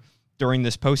starter during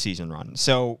this postseason run.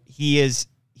 So he is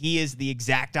the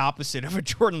exact opposite of a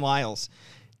Jordan Lyles,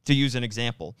 to use an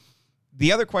example.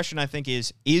 The other question, I think,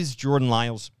 is Jordan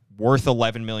Lyles worth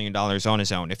 $11 million on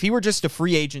his own? If he were just a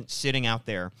free agent sitting out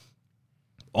there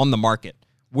on the market,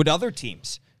 would other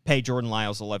teams pay Jordan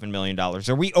Lyles $11 million?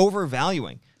 Are we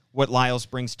overvaluing what Lyles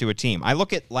brings to a team? I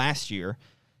look at last year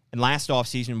and last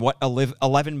offseason, what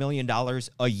 $11 million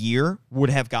a year would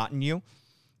have gotten you.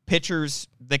 Pitchers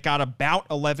that got about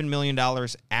 $11 million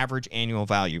average annual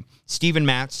value. Steven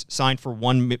Matz signed for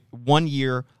 1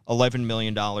 year, $11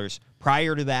 million.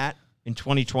 Prior to that, in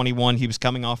 2021, he was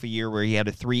coming off a year where he had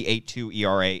a 3.82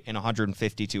 ERA and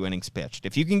 152 innings pitched.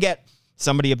 If you can get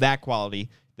somebody of that quality,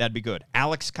 that'd be good.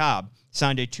 Alex Cobb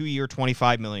signed a 2-year,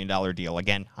 $25 million deal.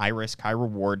 Again, high risk, high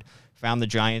reward. Found the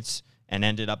Giants and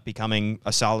ended up becoming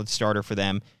a solid starter for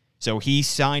them. So he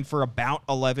signed for about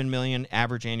 $11 million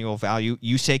average annual value.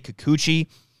 Yusei Kikuchi,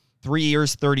 3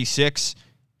 years, 36.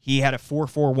 He had a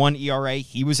 4.41 ERA.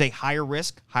 He was a higher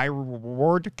risk, high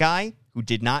reward guy who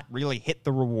did not really hit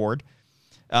the reward.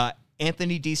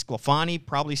 Anthony DeSclafani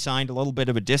probably signed a little bit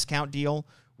of a discount deal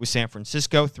with San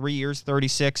Francisco, 3 years,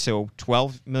 36, so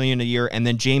 $12 million a year. And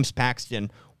then James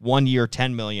Paxton, 1 year,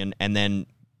 $10 million, and then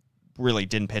really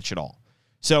didn't pitch at all.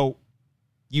 So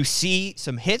you see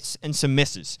some hits and some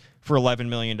misses for $11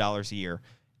 million a year.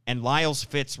 And Lyles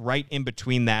fits right in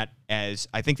between that, as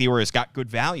I think the Orioles got good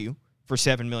value for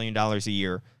 $7 million a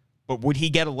year. But would he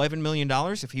get $11 million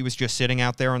if he was just sitting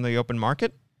out there on the open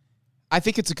market? I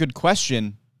think it's a good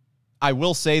question. I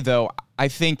will say, though, I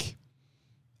think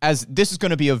as this is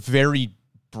going to be a very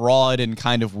broad and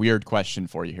kind of weird question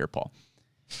for you here, Paul.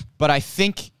 But I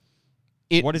think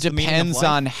it depends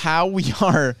on how we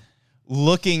are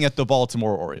looking at the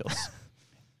Baltimore Orioles.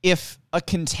 If a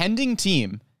contending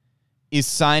team is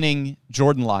signing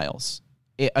Jordan Lyles,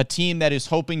 a team that is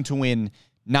hoping to win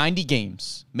 90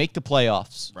 games, make the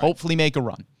playoffs, hopefully make a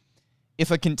run.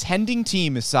 If a contending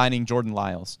team is signing Jordan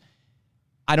Lyles,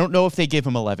 I don't know if they give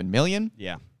him $11 million.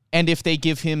 Yeah. And if they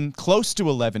give him close to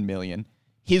 $11 million,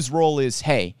 his role is,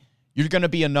 hey, you're going to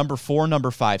be a number 4,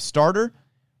 number 5 starter.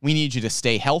 We need you to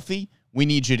stay healthy. We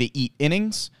need you to eat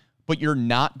innings, but you're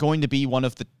not going to be one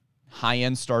of the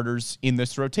high-end starters in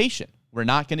this rotation. We're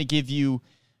not going to give you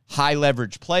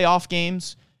high-leverage playoff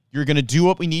games. You're going to do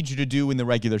what we need you to do in the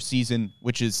regular season,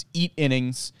 which is eat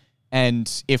innings.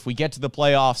 And if we get to the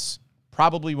playoffs,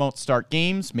 probably won't start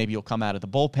games. Maybe you'll come out of the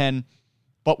bullpen.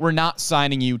 But we're not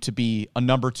signing you to be a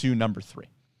number 2, number 3.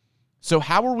 So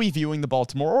how are we viewing the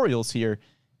Baltimore Orioles here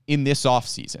in this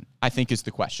offseason, I think is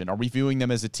the question. Are we viewing them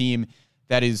as a team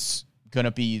that is going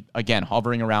to be, again,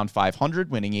 hovering around 500,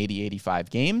 winning 80, 85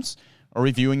 games? Or are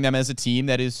we viewing them as a team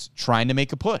that is trying to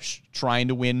make a push, trying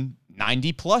to win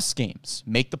 90-plus games,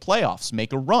 make the playoffs,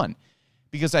 make a run?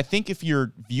 Because I think if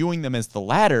you're viewing them as the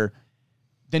latter,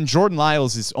 then Jordan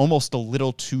Lyles is almost a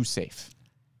little too safe.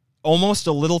 Almost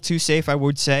a little too safe, I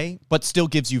would say. But still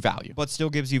gives you value.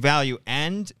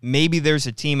 And maybe there's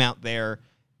a team out there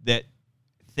that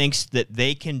thinks that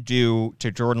they can do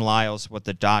to Jordan Lyles what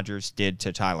the Dodgers did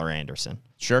to Tyler Anderson.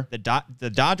 Sure. The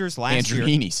Dodgers last year... Andrew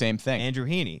Heaney, same thing. Andrew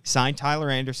Heaney signed Tyler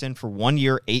Anderson for 1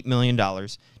 year, $8 million,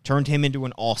 turned him into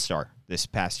an all-star this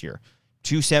past year.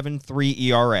 2.73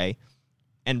 ERA,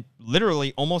 and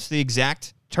literally almost the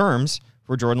exact terms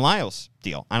for Jordan Lyles'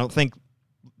 deal. I don't think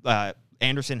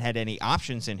Anderson had any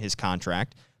options in his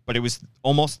contract, but it was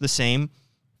almost the same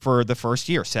for the first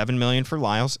year. $7 million for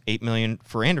Lyles, $8 million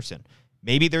for Anderson.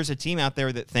 Maybe there's a team out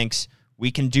there that thinks we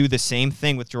can do the same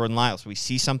thing with Jordan Lyles. We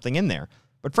see something in there.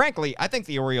 But frankly, I think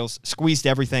the Orioles squeezed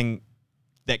everything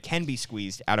that can be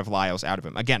squeezed out of Lyles out of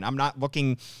him. Again, I'm not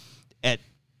looking at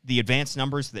the advanced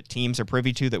numbers that teams are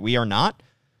privy to that we are not.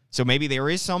 So maybe there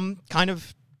is some kind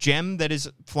of gem that is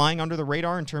flying under the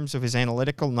radar in terms of his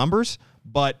analytical numbers.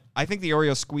 But I think the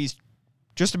Orioles squeezed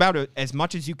just about as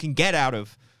much as you can get out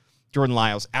of Jordan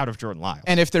Lyles out of Jordan Lyles.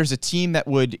 And if there's a team that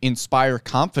would inspire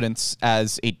confidence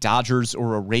as a Dodgers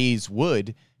or a Rays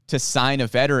would to sign a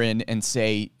veteran and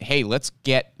say, hey, let's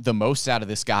get the most out of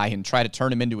this guy and try to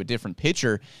turn him into a different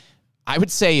pitcher, I would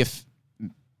say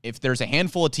if there's a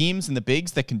handful of teams in the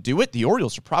bigs that can do it, the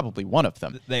Orioles are probably one of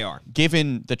them. They are.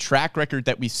 Given the track record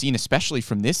that we've seen, especially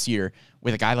from this year,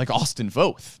 with a guy like Austin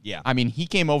Voth. Yeah. I mean, he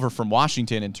came over from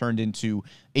Washington and turned into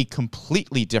a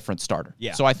completely different starter.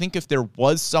 Yeah. So I think if there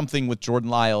was something with Jordan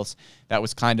Lyles that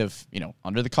was kind of,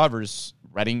 under the covers,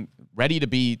 ready to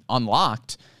be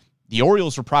unlocked, the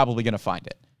Orioles were probably going to find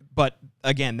it. But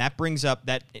again, that brings up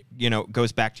that,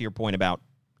 goes back to your point about,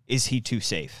 is he too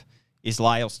safe? Is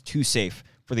Lyles too safe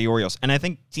for the Orioles? And I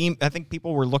think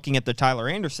people were looking at the Tyler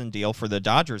Anderson deal for the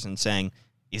Dodgers and saying,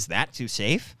 is that too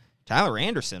safe? Tyler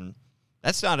Anderson,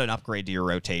 that's not an upgrade to your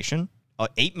rotation.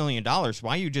 $8 million,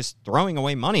 why are you just throwing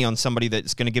away money on somebody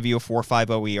that's going to give you a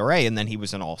 4.50 ERA and then he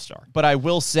was an all-star? But I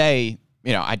will say,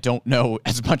 I don't know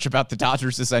as much about the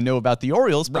Dodgers as I know about the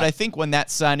Orioles, but I think when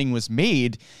that signing was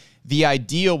made, the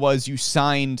idea was you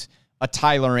signed a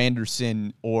Tyler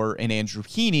Anderson or an Andrew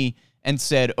Heaney and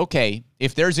said, okay,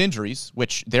 if there's injuries,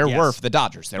 which there were for the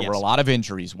Dodgers, there were a lot of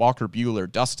injuries, Walker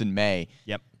Buehler, Dustin May.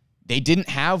 Yep. They didn't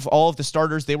have all of the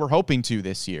starters they were hoping to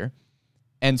this year.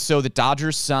 And so the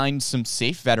Dodgers signed some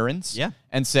safe veterans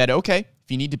and said, okay,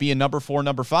 if you need to be a number 4,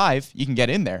 number 5, you can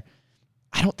get in there.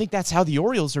 I don't think that's how the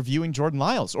Orioles are viewing Jordan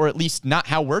Lyles, or at least not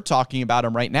how we're talking about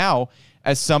him right now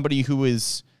as somebody who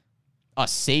is a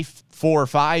safe 4 or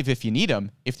 5 if you need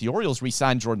him. If the Orioles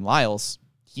re-sign Jordan Lyles,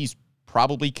 he's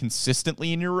probably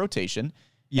consistently in your rotation,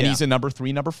 and he's a number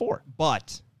 3, number 4.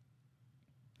 But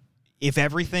if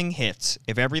everything hits,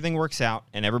 if everything works out,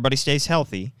 and everybody stays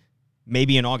healthy,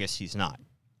 maybe in August he's not.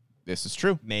 This is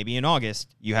true. Maybe in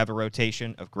August you have a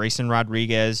rotation of Grayson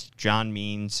Rodriguez, John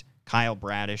Means, Kyle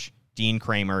Bradish, Dean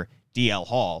Kramer, DL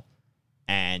Hall,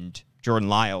 and Jordan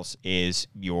Lyles is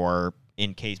your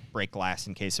break glass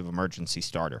in case of emergency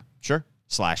starter. Sure.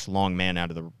 / long man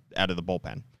out of the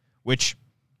bullpen, which,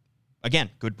 again,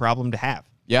 good problem to have.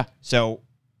 Yeah. So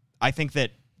I think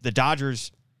that the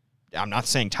Dodgers I'm not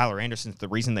saying Tyler Anderson's the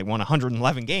reason they won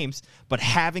 111 games, but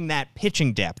having that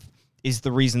pitching depth is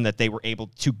the reason that they were able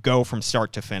to go from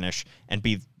start to finish and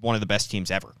be one of the best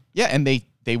teams ever. Yeah, and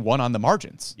they won on the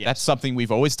margins. Yes. That's something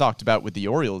we've always talked about with the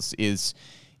Orioles is,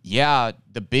 yeah,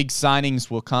 the big signings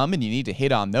will come and you need to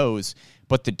hit on those.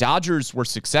 But the Dodgers were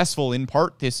successful in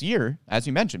part this year, as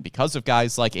you mentioned, because of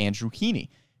guys like Andrew Heaney,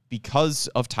 because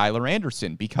of Tyler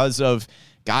Anderson, because of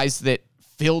guys that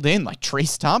filled in like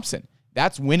Trace Thompson.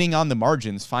 That's winning on the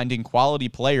margins, finding quality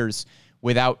players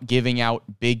without giving out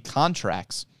big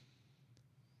contracts.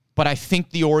 But I think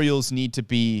the Orioles need to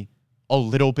be a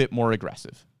little bit more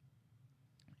aggressive.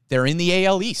 They're in the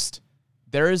AL East.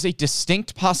 There is a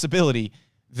distinct possibility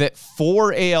that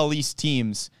 4 AL East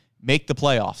teams make the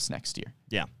playoffs next year.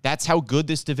 Yeah. That's how good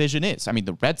this division is. I mean,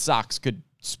 the Red Sox could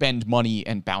spend money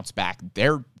and bounce back.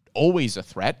 They're always a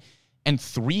threat. And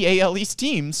 3 AL East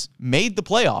teams made the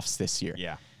playoffs this year.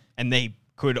 Yeah. And they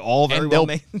could all very well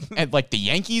make... And like the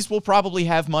Yankees will probably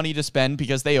have money to spend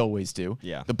because they always do.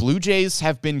 Yeah. The Blue Jays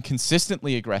have been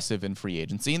consistently aggressive in free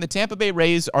agency, and the Tampa Bay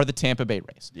Rays are the Tampa Bay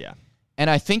Rays. Yeah. And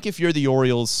I think if you're the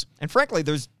Orioles... And frankly,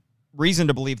 there's reason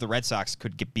to believe the Red Sox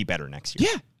could be better next year.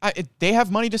 Yeah, they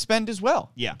have money to spend as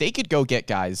well. Yeah. They could go get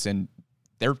guys, and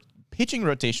their pitching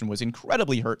rotation was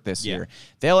incredibly hurt this Yeah. year.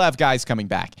 They'll have guys coming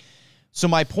back. So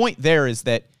my point there is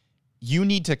that you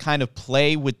need to kind of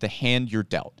play with the hand you're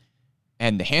dealt.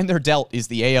 And the hand they're dealt is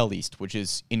the AL East, which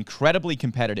is incredibly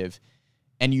competitive.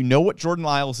 And you know what Jordan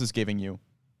Lyles is giving you,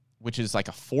 which is like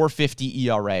a 4.50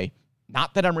 ERA.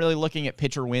 Not that I'm really looking at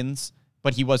pitcher wins,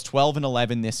 but he was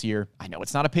 12-11 this year. I know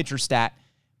it's not a pitcher stat,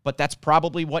 but that's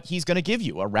probably what he's going to give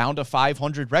you, around a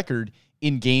 500 record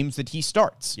in games that he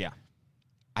starts. Yeah.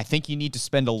 I think you need to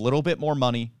spend a little bit more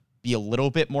money, be a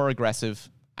little bit more aggressive.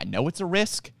 I know it's a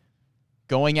risk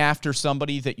going after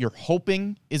somebody that you're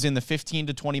hoping is in the $15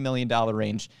 to $20 million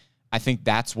range. I think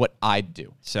that's what I'd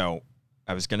do. So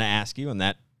I was going to ask you, and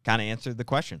that kind of answered the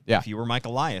question. Yeah. If you were Mike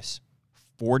Elias,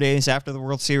 4 days after the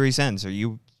World Series ends, are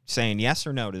you saying yes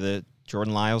or no to the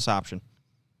Jordan Lyles option?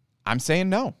 I'm saying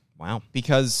no. Wow.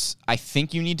 Because I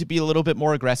think you need to be a little bit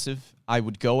more aggressive. I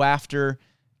would go after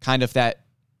kind of that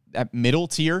middle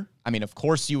tier. I mean, of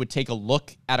course, you would take a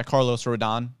look at a Carlos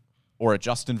Rodon or a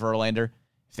Justin Verlander.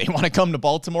 If they want to come to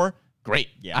Baltimore, great.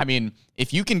 Yeah. I mean,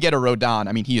 if you can get a Rodon,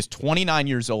 I mean, he is 29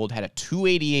 years old, had a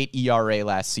 2.88 ERA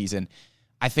last season.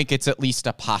 I think it's at least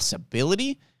a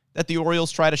possibility that the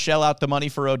Orioles try to shell out the money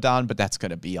for Rodon, but that's going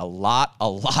to be a lot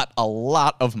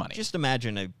of money. Just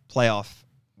imagine a playoff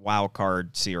wild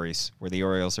card series where the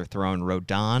Orioles are throwing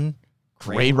Rodon,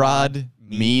 Grayrod,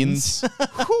 Means.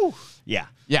 Whew. Yeah.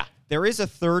 Yeah. There is a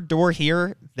third door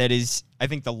here that is, I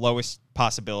think, the lowest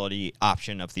possibility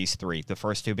option of these 3. The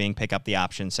first 2 being pick up the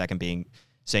option, second being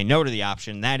say no to the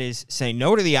option. That is, say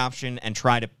no to the option and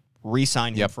try to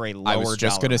re-sign him for a lower dollar. I was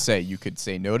just going to say, you could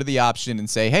say no to the option and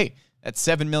say, hey, that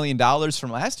 $7 million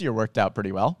from last year worked out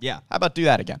pretty well. Yeah. How about do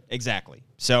that again? Exactly.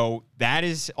 So that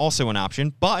is also an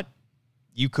option, but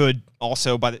you could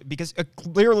also, because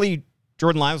clearly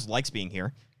Jordan Lyles likes being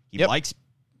here. He likes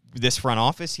this front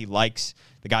office. He likes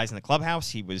the guys in the clubhouse.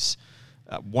 He was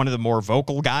one of the more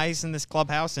vocal guys in this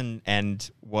clubhouse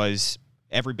and was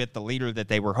every bit the leader that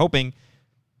they were hoping.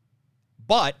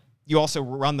 But you also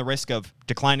run the risk of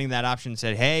declining that option and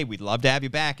said, hey, we'd love to have you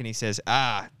back. And he says,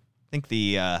 I think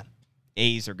the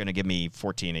A's are going to give me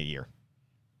 $14 a year.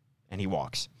 And he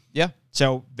walks. Yeah.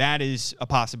 So that is a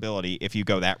possibility if you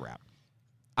go that route.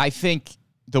 I think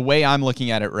the way I'm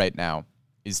looking at it right now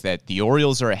is that the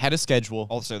Orioles are ahead of schedule.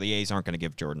 Also, the A's aren't going to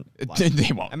give Jordan.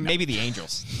 They won't. Maybe the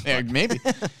Angels. Yeah, maybe.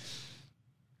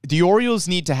 The Orioles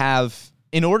need to have,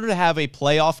 in order to have a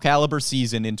playoff caliber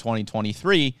season in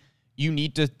 2023, you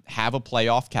need to have a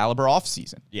playoff caliber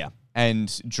offseason. Yeah.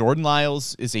 And Jordan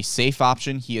Lyles is a safe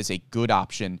option. He is a good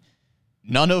option.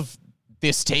 None of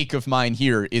this take of mine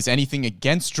here is anything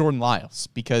against Jordan Lyles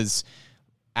because,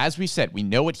 as we said, we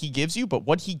know what he gives you, but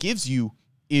what he gives you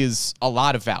is a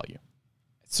lot of value.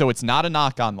 So it's not a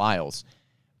knock on Lyles,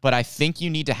 but I think you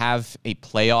need to have a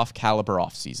playoff caliber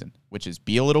offseason, which is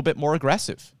be a little bit more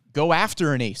aggressive. Go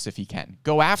after an ace if you can.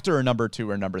 Go after a number 2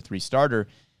 or number 3 starter.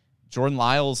 Jordan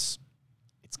Lyles,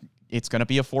 it's going to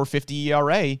be a 4.50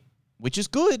 ERA, which is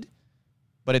good,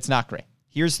 but it's not great.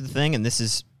 Here's the thing, and this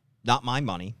is not my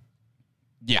money.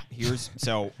 Yeah.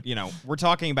 So, we're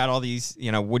talking about all these,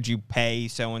 would you pay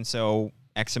so-and-so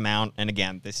X amount? And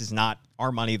again, this is not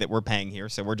our money that we're paying here,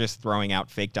 so we're just throwing out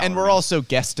fake dollar And we're amounts. also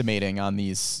guesstimating on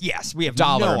these we have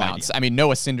dollar no amounts. idea. I mean,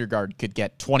 Noah Syndergaard could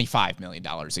get $25 million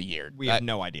a year. We have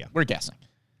no idea. We're guessing.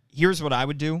 Here's what I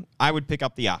would do. I would pick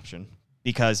up the option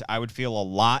because I would feel a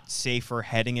lot safer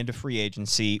heading into free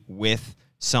agency with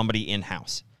somebody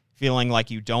in-house, feeling like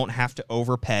you don't have to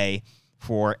overpay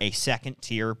for a second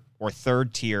tier or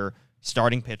third tier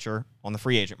starting pitcher on the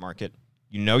free agent market.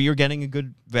 You know you're getting a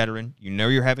good veteran. You know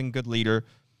you're having a good leader.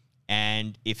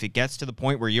 And if it gets to the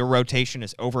point where your rotation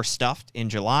is overstuffed in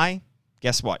July,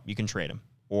 guess what? You can trade him.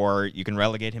 Or you can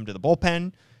relegate him to the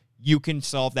bullpen. You can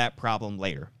solve that problem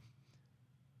later.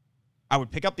 I would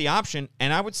pick up the option,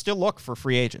 and I would still look for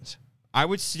free agents. I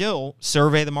would still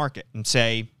survey the market and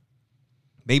say,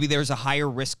 maybe there's a higher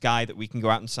risk guy that we can go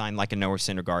out and sign, like a Noah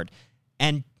Syndergaard.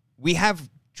 And we have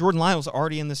Jordan Lyles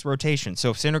already in this rotation. So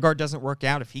if Syndergaard doesn't work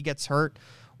out, if he gets hurt,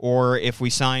 or if we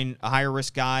sign a higher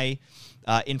risk guy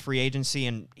in free agency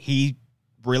and he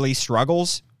really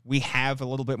struggles, we have a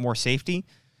little bit more safety.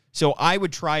 So I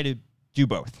would try to do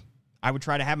both. I would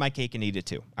try to have my cake and eat it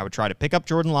too. I would try to pick up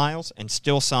Jordan Lyles and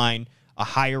still sign a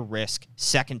higher risk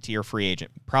second tier free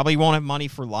agent. Probably won't have money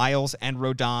for Lyles and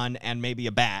Rodon and maybe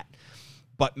a bat,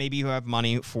 but maybe you have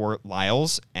money for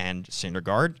Lyles and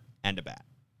Syndergaard and a bat.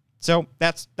 So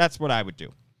that's what I would do.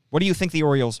 What do you think the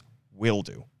Orioles will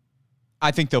do?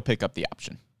 I think they'll pick up the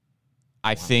option.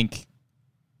 I think,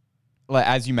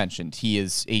 as you mentioned, he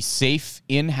is a safe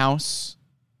in-house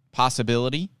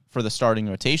possibility for the starting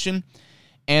rotation.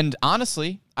 And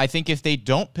honestly, I think if they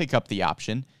don't pick up the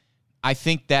option, I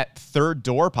think that third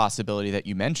door possibility that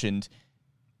you mentioned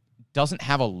doesn't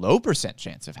have a low %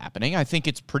 chance of happening. I think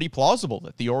it's pretty plausible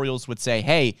that the Orioles would say,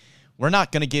 hey, we're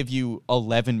not going to give you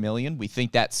 $11 million. We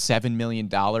think that $7 million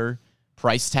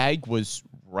price tag was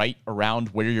right around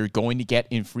where you're going to get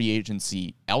in free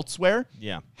agency elsewhere.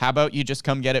 Yeah. How about you just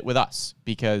come get it with us?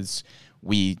 Because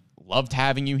we loved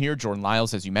having you here. Jordan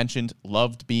Lyles, as you mentioned,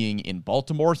 loved being in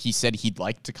Baltimore. He said he'd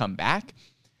like to come back.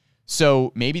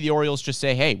 So maybe the Orioles just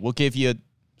say, hey, we'll give you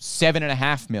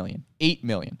 $7.5 million, $8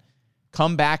 million.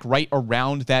 Come back right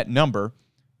around that number.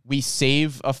 We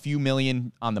save a few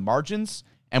million on the margins,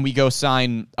 and we go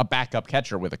sign a backup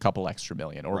catcher with a couple extra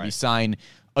million, or we sign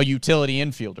a utility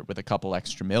infielder with a couple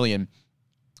extra million.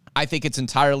 I think it's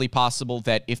entirely possible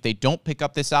that if they don't pick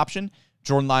up this option,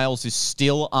 Jordan Lyles is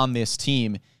still on this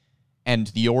team, and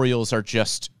the Orioles are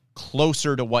just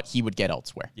closer to what he would get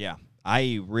elsewhere. Yeah,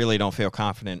 I really don't feel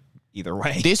confident either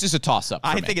way. This is a toss-up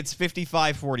for me. I think it's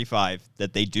 55-45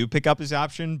 that they do pick up his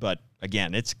option, but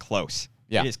again, it's close.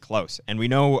 Yeah. It is close. And we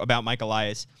know about Mike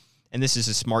Elias, and this is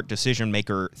a smart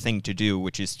decision-maker thing to do,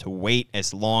 which is to wait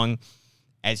as long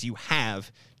as you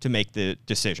have to make the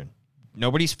decision.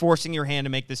 Nobody's forcing your hand to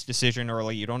make this decision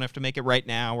early. You don't have to make it right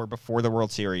now or before the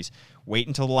World Series. Wait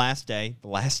until the last day, the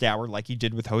last hour, like you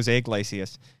did with Jose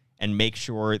Iglesias, and make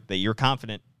sure that you're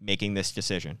confident making this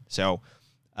decision. So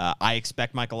I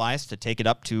expect Mike Elias to take it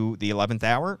up to the 11th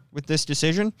hour with this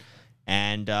decision,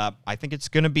 and I think it's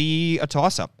going to be a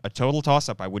toss-up, a total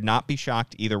toss-up. I would not be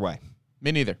shocked either way.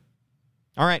 Me neither.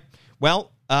 All right.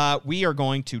 Well, we are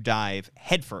going to dive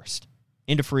headfirst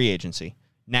into free agency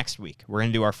next week. We're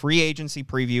going to do our free agency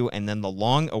preview and then the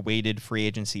long-awaited free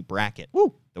agency bracket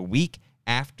the week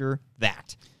after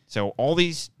that. So all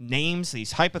these names,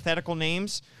 these hypothetical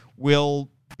names,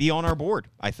 will be on our board,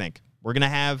 I think. We're going to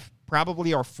have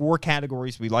probably our 4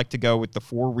 categories. We like to go with the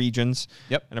 4 regions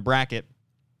and a bracket.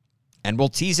 And we'll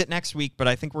tease it next week, but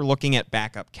I think we're looking at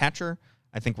backup catcher.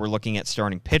 I think we're looking at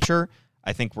starting pitcher.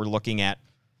 I think we're looking at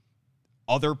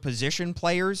other position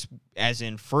players, as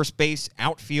in first base,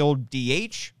 outfield,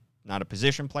 DH. Not a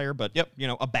position player, but,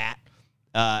 a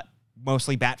bat.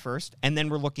 Mostly bat first. And then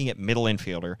we're looking at middle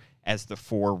infielder as the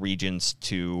 4 regions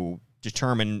to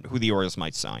determine who the Orioles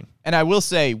might sign. And I will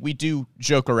say, we do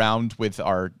joke around with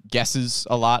our guesses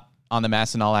a lot on the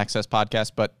Masson All Access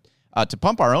podcast, but to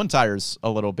pump our own tires a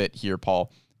little bit here,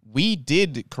 Paul, we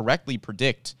did correctly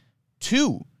predict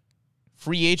 2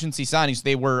 free agency signings.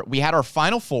 We had our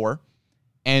final 4,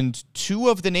 and 2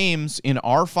 of the names in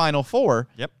our final 4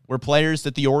 were players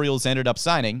that the Orioles ended up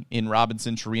signing in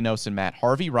Robinson Chirinos and Matt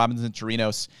Harvey. Robinson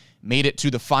Chirinos made it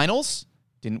to the finals,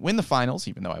 didn't win the finals,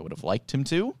 even though I would have liked him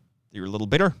to. You're a little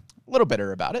bitter. A little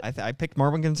bitter about it. I picked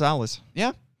Marwin Gonzalez.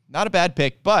 Yeah, not a bad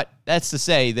pick, but that's to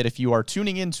say that if you are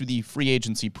tuning into the free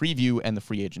agency preview and the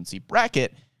free agency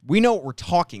bracket, we know what we're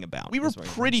talking about. We were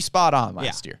pretty spot on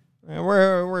last year.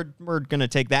 We're going to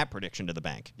take that prediction to the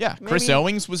bank. Yeah, maybe. Chris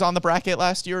Owings was on the bracket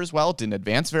last year as well. Didn't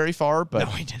advance very far, but no,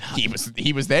 he did not.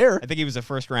 He was there. I think he was a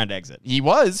first-round exit. He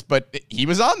was, but he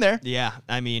was on there. Yeah,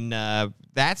 I mean,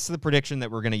 that's the prediction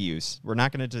that we're going to use. We're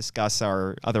not going to discuss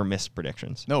our other missed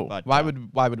predictions. No, but, why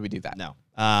would we do that?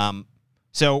 No.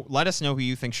 So let us know who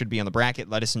you think should be on the bracket.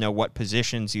 Let us know what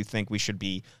positions you think we should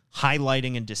be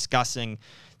highlighting and discussing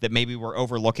that maybe we're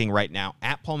overlooking right now.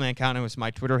 At Paul Mancano is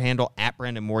my Twitter handle. At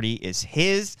Brandon Morty is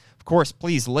his. Of course,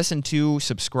 please listen to,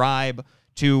 subscribe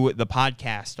to the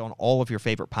podcast on all of your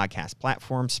favorite podcast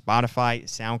platforms, Spotify,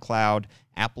 SoundCloud,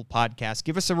 Apple Podcasts.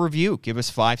 Give us a review. Give us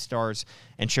 5 stars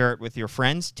and share it with your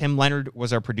friends. Tim Leonard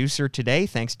was our producer today.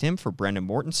 Thanks, Tim. For Brendan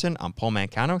Mortensen, I'm Paul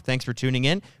Mancano. Thanks for tuning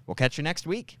in. We'll catch you next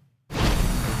week.